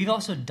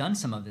also done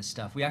some of this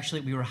stuff.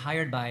 We were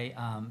hired by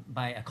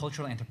a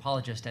cultural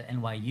anthropologist at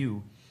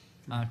NYU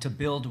to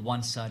build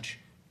one such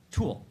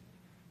tool.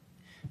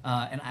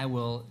 and I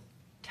will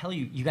tell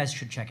you, you guys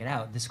should check it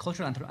out. This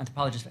cultural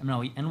anthropologist from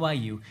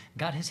NYU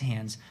got his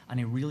hands on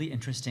a really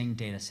interesting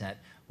data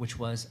set, which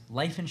was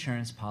life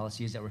insurance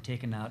policies that were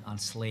taken out on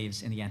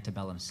slaves in the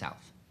antebellum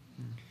South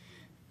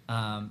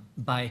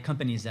by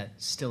companies that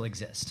still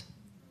exist.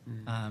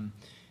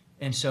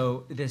 And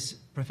so this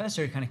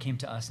professor kind of came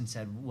to us and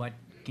said, what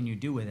can you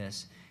do with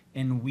this?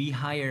 And we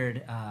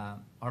hired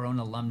our own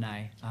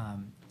alumni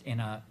in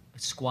a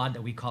squad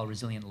that we call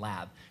Resilient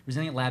Lab.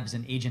 Resilient Lab is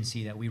an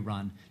agency that we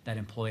run that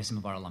employs some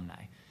of our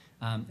alumni.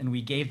 And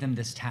we gave them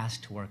this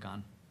task to work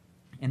on.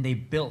 And they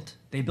built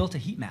a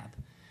heat map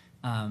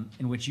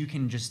in which you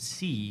can just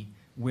see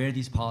where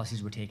these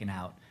policies were taken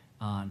out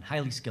on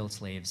highly skilled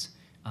slaves,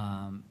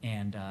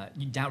 and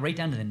right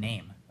down to the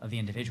name of the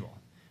individual.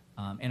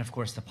 And of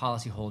course, the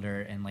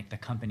policyholder and like the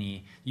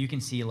company, you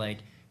can see like,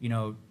 you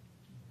know,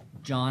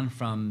 John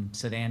from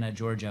Savannah,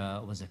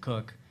 Georgia was a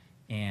cook,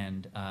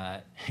 and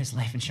his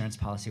life insurance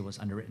policy was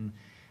underwritten,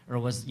 or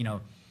was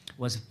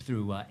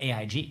through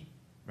AIG,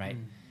 right?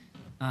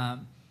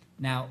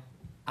 Now,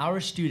 our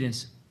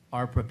students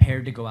are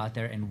prepared to go out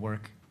there and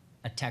work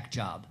a tech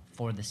job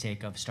for the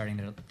sake of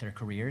starting their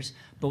careers,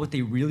 but what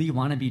they really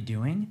want to be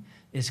doing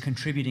is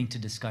contributing to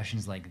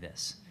discussions like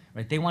this,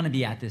 right? They want to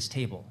be at this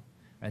table,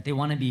 right? They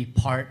want to be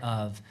part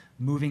of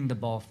moving the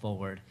ball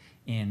forward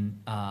in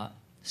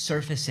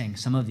surfacing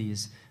some of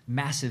these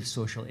massive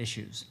social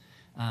issues.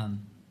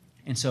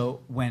 And so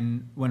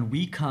when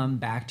we come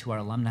back to our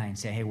alumni and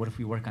say, hey, what if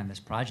we work on this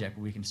project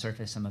where we can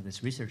surface some of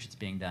this research that's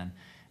being done,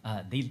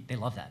 they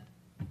love that.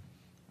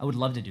 I would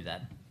love to do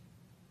that.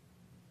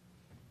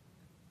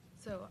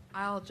 So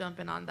I'll jump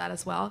in on that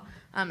as well,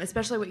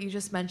 especially what you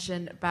just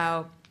mentioned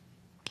about,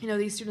 you know,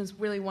 these students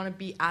really want to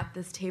be at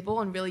this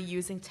table and really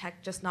using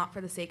tech just not for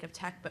the sake of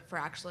tech, but for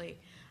actually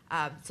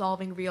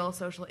solving real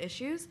social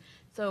issues.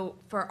 So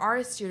for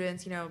our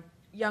students, you know,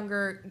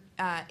 younger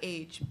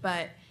age,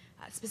 but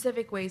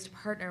specific ways to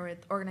partner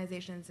with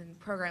organizations and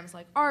programs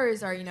like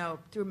ours are, you know,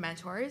 through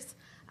mentors,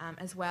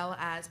 as well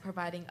as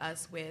providing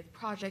us with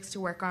projects to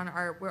work on.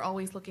 We're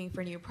always looking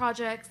for new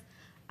projects.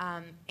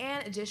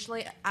 And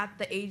additionally, at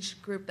the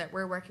age group that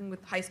we're working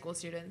with, high school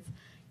students,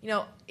 you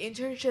know,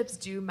 internships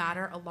do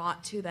matter a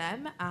lot to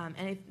them, and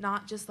it's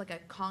not just like a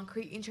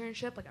concrete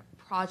internship, like a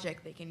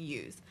project they can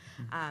use.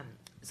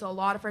 So a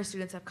lot of our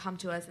students have come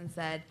to us and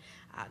said,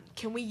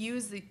 can we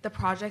use the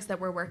projects that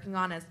we're working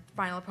on as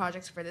final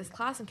projects for this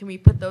class, and can we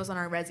put those on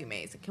our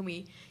resumes? Can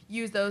we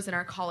use those in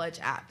our college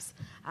apps?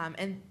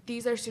 And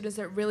these are students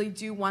that really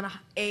do want to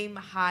aim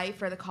high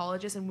for the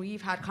colleges, and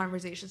we've had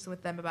conversations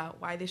with them about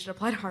why they should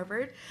apply to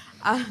Harvard.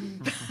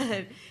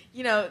 But,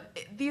 you know,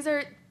 these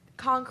are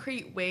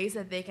concrete ways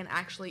that they can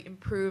actually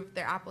improve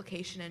their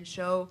application and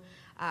show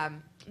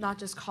not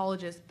just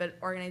colleges, but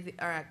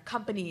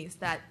companies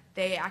that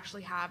they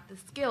actually have the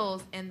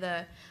skills and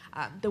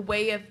the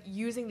way of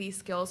using these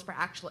skills for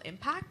actual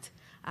impact.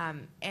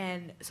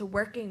 And so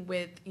working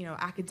with, you know,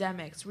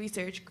 academics,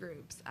 research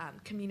groups,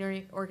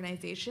 community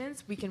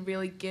organizations, we can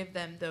really give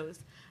them those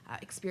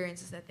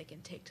experiences that they can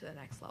take to the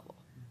next level.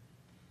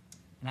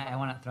 And I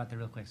want to throw out there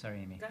real quick,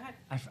 sorry, Aimee. Go ahead.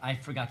 I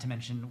forgot to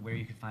mention where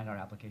you could find our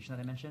application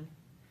that I mentioned.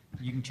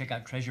 You can check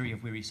out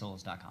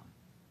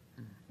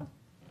treasuryofwearysouls.com.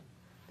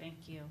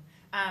 Thank you.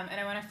 And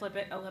I want to flip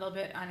it a little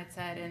bit on its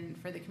head, and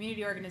for the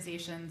community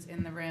organizations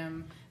in the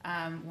room,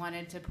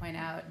 wanted to point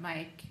out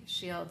Mike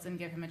Shields and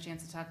give him a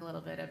chance to talk a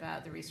little bit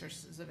about the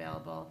resources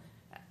available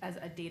as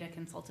a data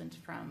consultant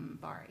from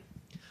BARI.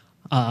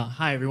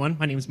 Hi, everyone.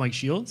 My name is Mike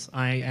Shields.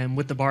 I am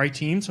with the BARI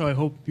team, so I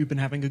hope you've been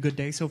having a good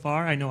day so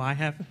far. I know I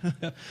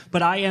have.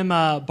 But I am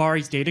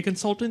BARI's data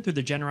consultant. Through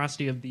the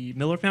generosity of the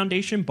Miller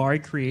Foundation, BARI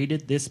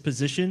created this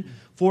position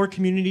for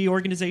community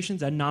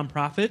organizations and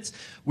nonprofits.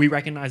 We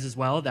recognize as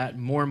well that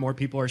more and more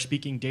people are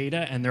speaking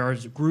data, and there are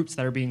groups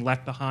that are being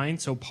left behind.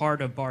 So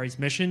part of BARI's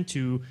mission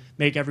to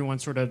make everyone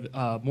sort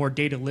of more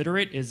data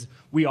literate is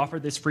we offer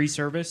this free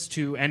service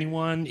to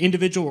anyone,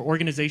 individual or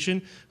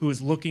organization, who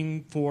is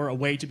looking for a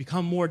way to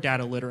become more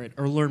data literate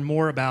or learn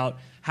more about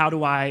how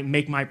do I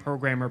make my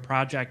program or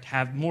project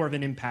have more of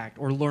an impact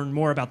or learn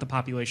more about the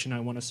population I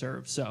want to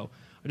serve. So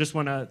I just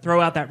want to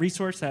throw out that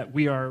resource that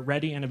we are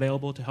ready and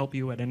available to help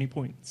you at any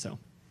point. So.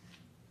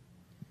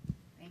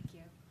 Thank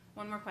you.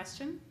 One more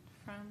question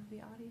from the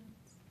audience.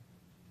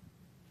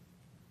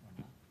 I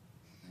know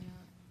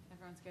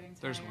everyone's getting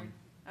tired. There's one.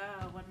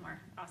 Oh, one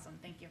more. Awesome.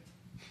 Thank you.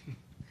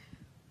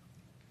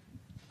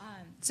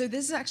 So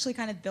this actually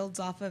kind of builds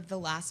off of the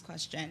last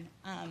question.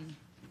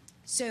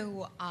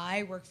 So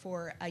I work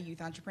for a youth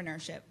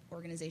entrepreneurship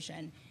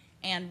organization,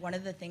 and one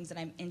of the things that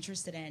I'm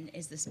interested in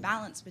is this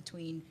balance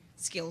between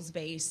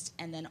skills-based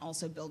and then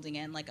also building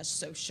in like a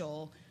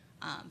social,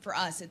 for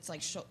us it's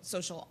like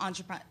social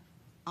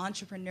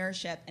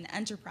entrepreneurship and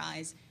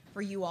enterprise.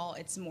 For you all,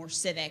 it's more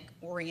civic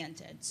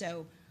oriented.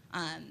 So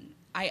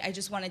I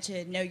just wanted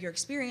to know your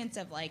experience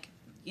of like,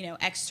 you know,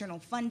 external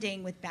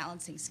funding with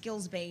balancing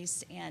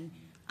skills-based and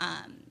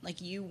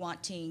like you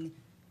wanting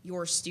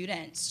your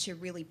students to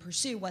really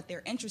pursue what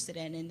they're interested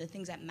in and the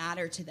things that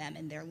matter to them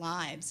in their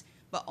lives,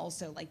 but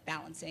also like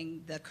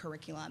balancing the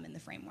curriculum and the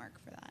framework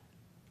for that.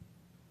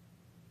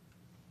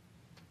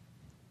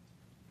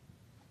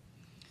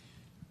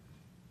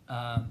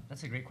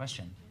 That's a great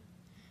question.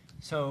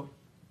 So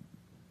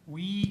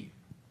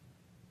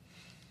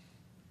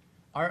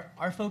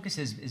our focus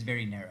is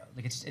very narrow.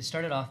 Like it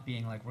started off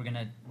being like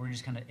we're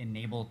just gonna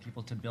enable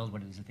people to build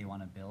what it is that they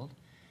want to build.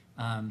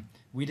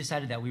 We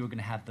decided that we were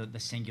gonna have the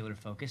singular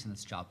focus, and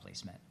that's job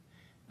placement.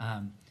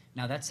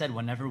 Now that said,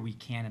 whenever we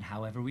can and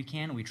however we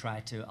can, we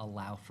try to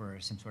allow for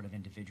some sort of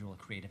individual,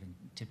 creative, and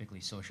typically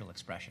social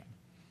expression.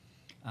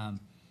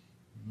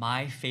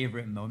 My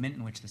favorite moment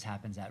in which this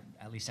happens,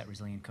 at least at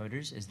Resilient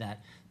Coders, is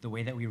that the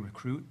way that we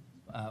recruit,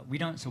 we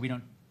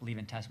don't believe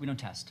in tests. We don't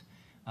test.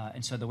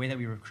 And so the way that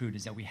we recruit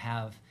is that we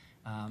have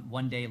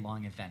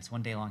one-day-long events,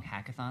 one-day-long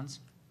hackathons,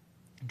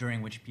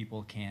 during which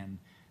people can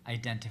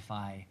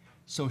identify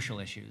social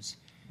issues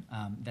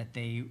that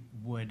they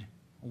would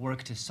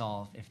work to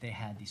solve if they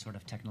had these sort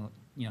of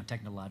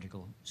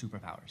technological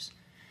superpowers.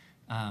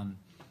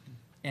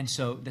 And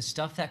so the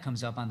stuff that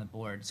comes up on the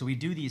board, so we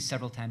do these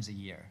several times a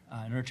year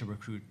in order to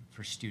recruit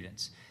for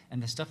students.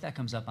 And the stuff that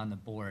comes up on the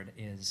board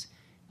is,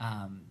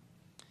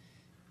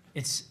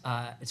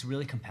 it's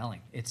really compelling.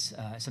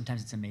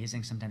 Sometimes it's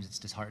amazing, sometimes it's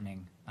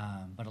disheartening,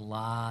 but a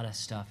lot of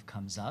stuff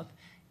comes up,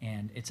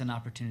 and it's an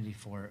opportunity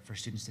for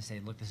students to say,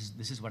 look,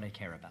 this is what I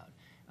care about.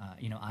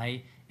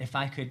 If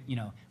I could,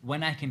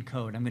 when I can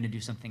code, I'm going to do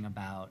something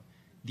about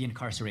the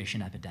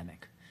incarceration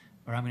epidemic,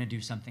 or I'm going to do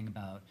something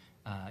about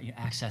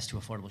access to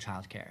affordable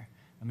childcare.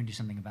 I'm going to do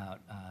something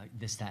about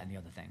this, that, and the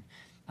other thing.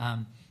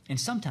 And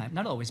sometimes,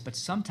 not always, but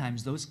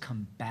sometimes those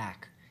come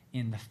back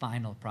in the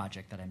final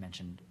project that I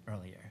mentioned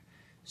earlier.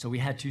 So we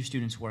had 2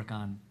 students work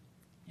on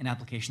an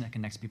application that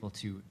connects people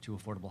to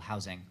affordable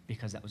housing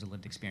because that was a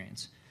lived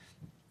experience.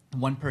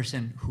 One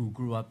person who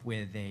grew up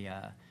with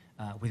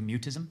with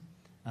mutism,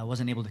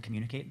 wasn't able to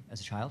communicate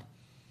as a child,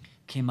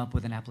 came up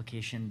with an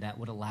application that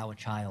would allow a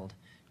child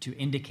to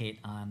indicate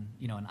on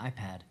an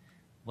iPad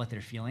what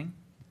they're feeling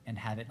and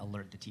have it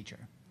alert the teacher.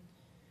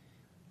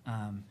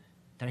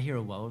 Did I hear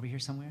a whoa over here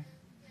somewhere?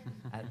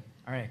 All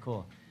right,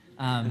 cool.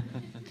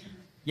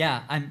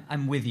 Yeah,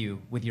 I'm with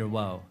you with your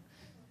whoa.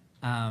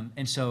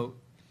 And so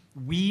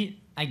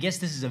I guess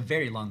this is a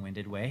very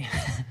long-winded way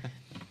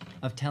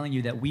of telling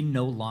you that we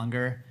no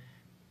longer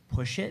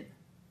push it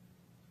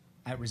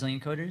at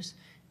Resilient Coders,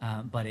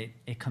 but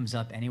it comes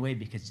up anyway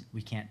because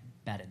we can't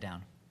bat it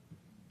down.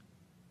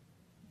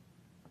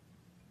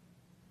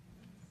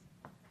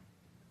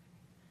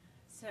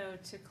 So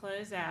to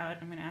close out,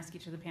 I'm going to ask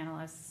each of the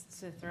panelists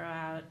to throw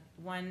out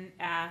one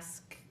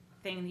ask,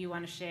 thing you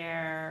want to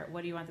share.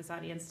 What do you want this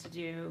audience to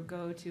do?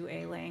 Go to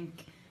a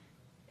link.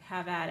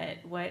 Have at it.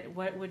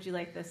 What would you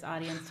like this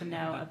audience to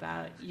know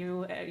about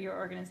you, your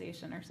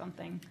organization, or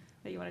something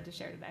that you wanted to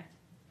share today?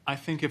 I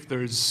think if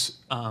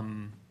there's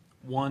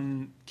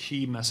one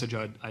key message,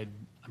 I'm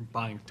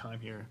buying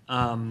time here.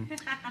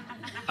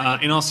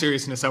 In all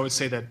seriousness, I would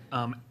say that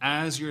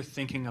as you're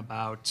thinking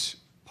about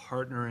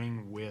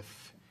partnering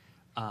with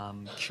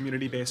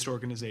community-based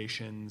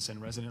organizations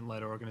and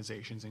resident-led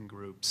organizations and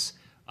groups,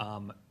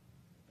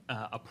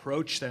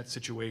 approach that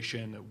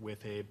situation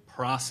with a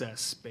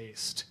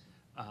process-based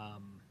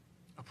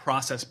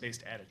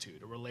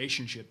attitude, a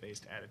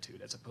relationship-based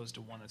attitude, as opposed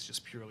to one that's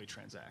just purely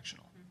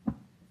transactional.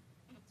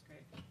 That's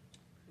great.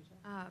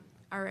 Pooja?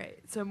 All right,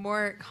 so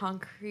more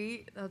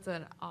concrete, that's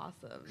an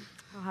awesome,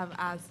 I don't have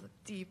as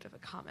deep of a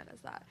comment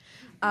as that.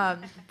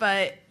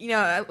 But,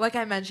 like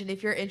I mentioned,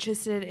 if you're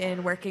interested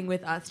in working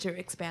with us to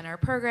expand our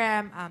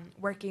program,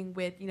 working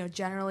with,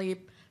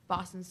 generally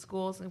Boston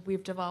schools,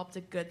 we've developed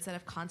a good set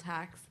of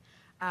contacts.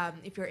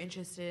 If you're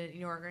interested in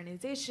your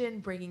organization,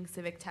 bringing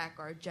civic tech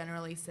or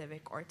generally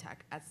civic or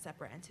tech as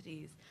separate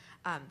entities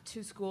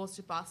to schools,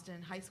 to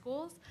Boston high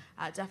schools,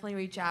 definitely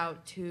reach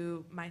out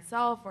to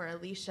myself or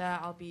Alicia.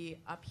 I'll be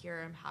up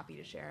here. I'm happy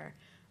to share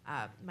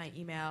my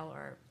email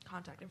or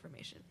contact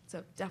information.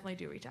 So definitely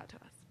do reach out to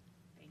us.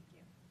 Thank you.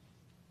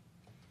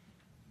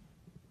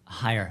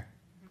 Hire.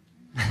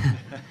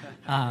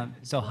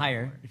 So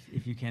hire,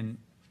 if you can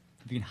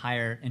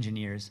hire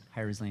engineers,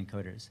 hire Resilient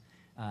Coders.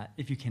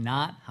 If you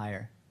cannot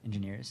hire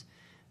engineers,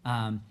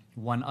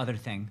 one other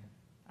thing,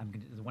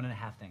 there's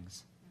 1.5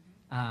 things.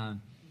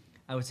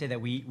 I would say that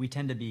we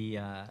tend to be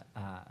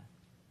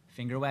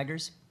finger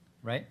waggers,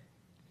 right?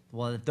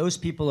 Well, if those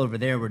people over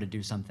there were to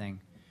do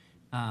something,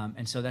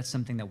 and so that's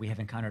something that we have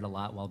encountered a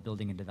lot while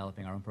building and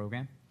developing our own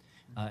program.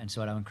 And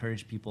so I'd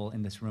encourage people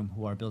in this room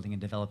who are building and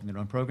developing their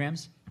own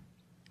programs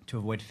to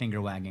avoid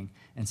finger wagging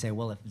and say,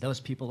 well, if those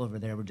people over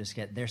there would just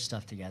get their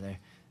stuff together,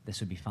 this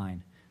would be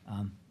fine.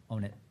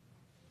 Own it.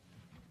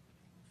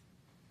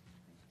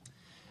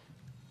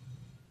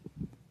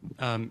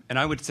 And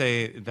I would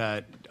say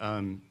that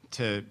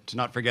to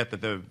not forget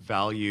that the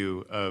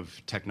value of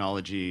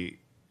technology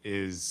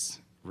is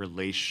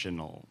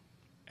relational,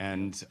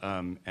 and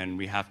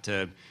we have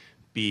to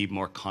be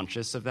more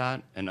conscious of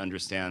that and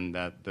understand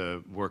that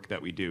the work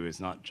that we do is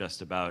not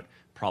just about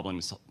problem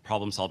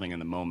solving in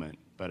the moment,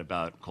 but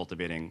about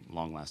cultivating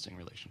long-lasting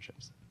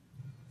relationships.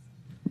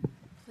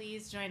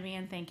 Please join me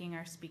in thanking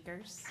our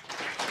speakers.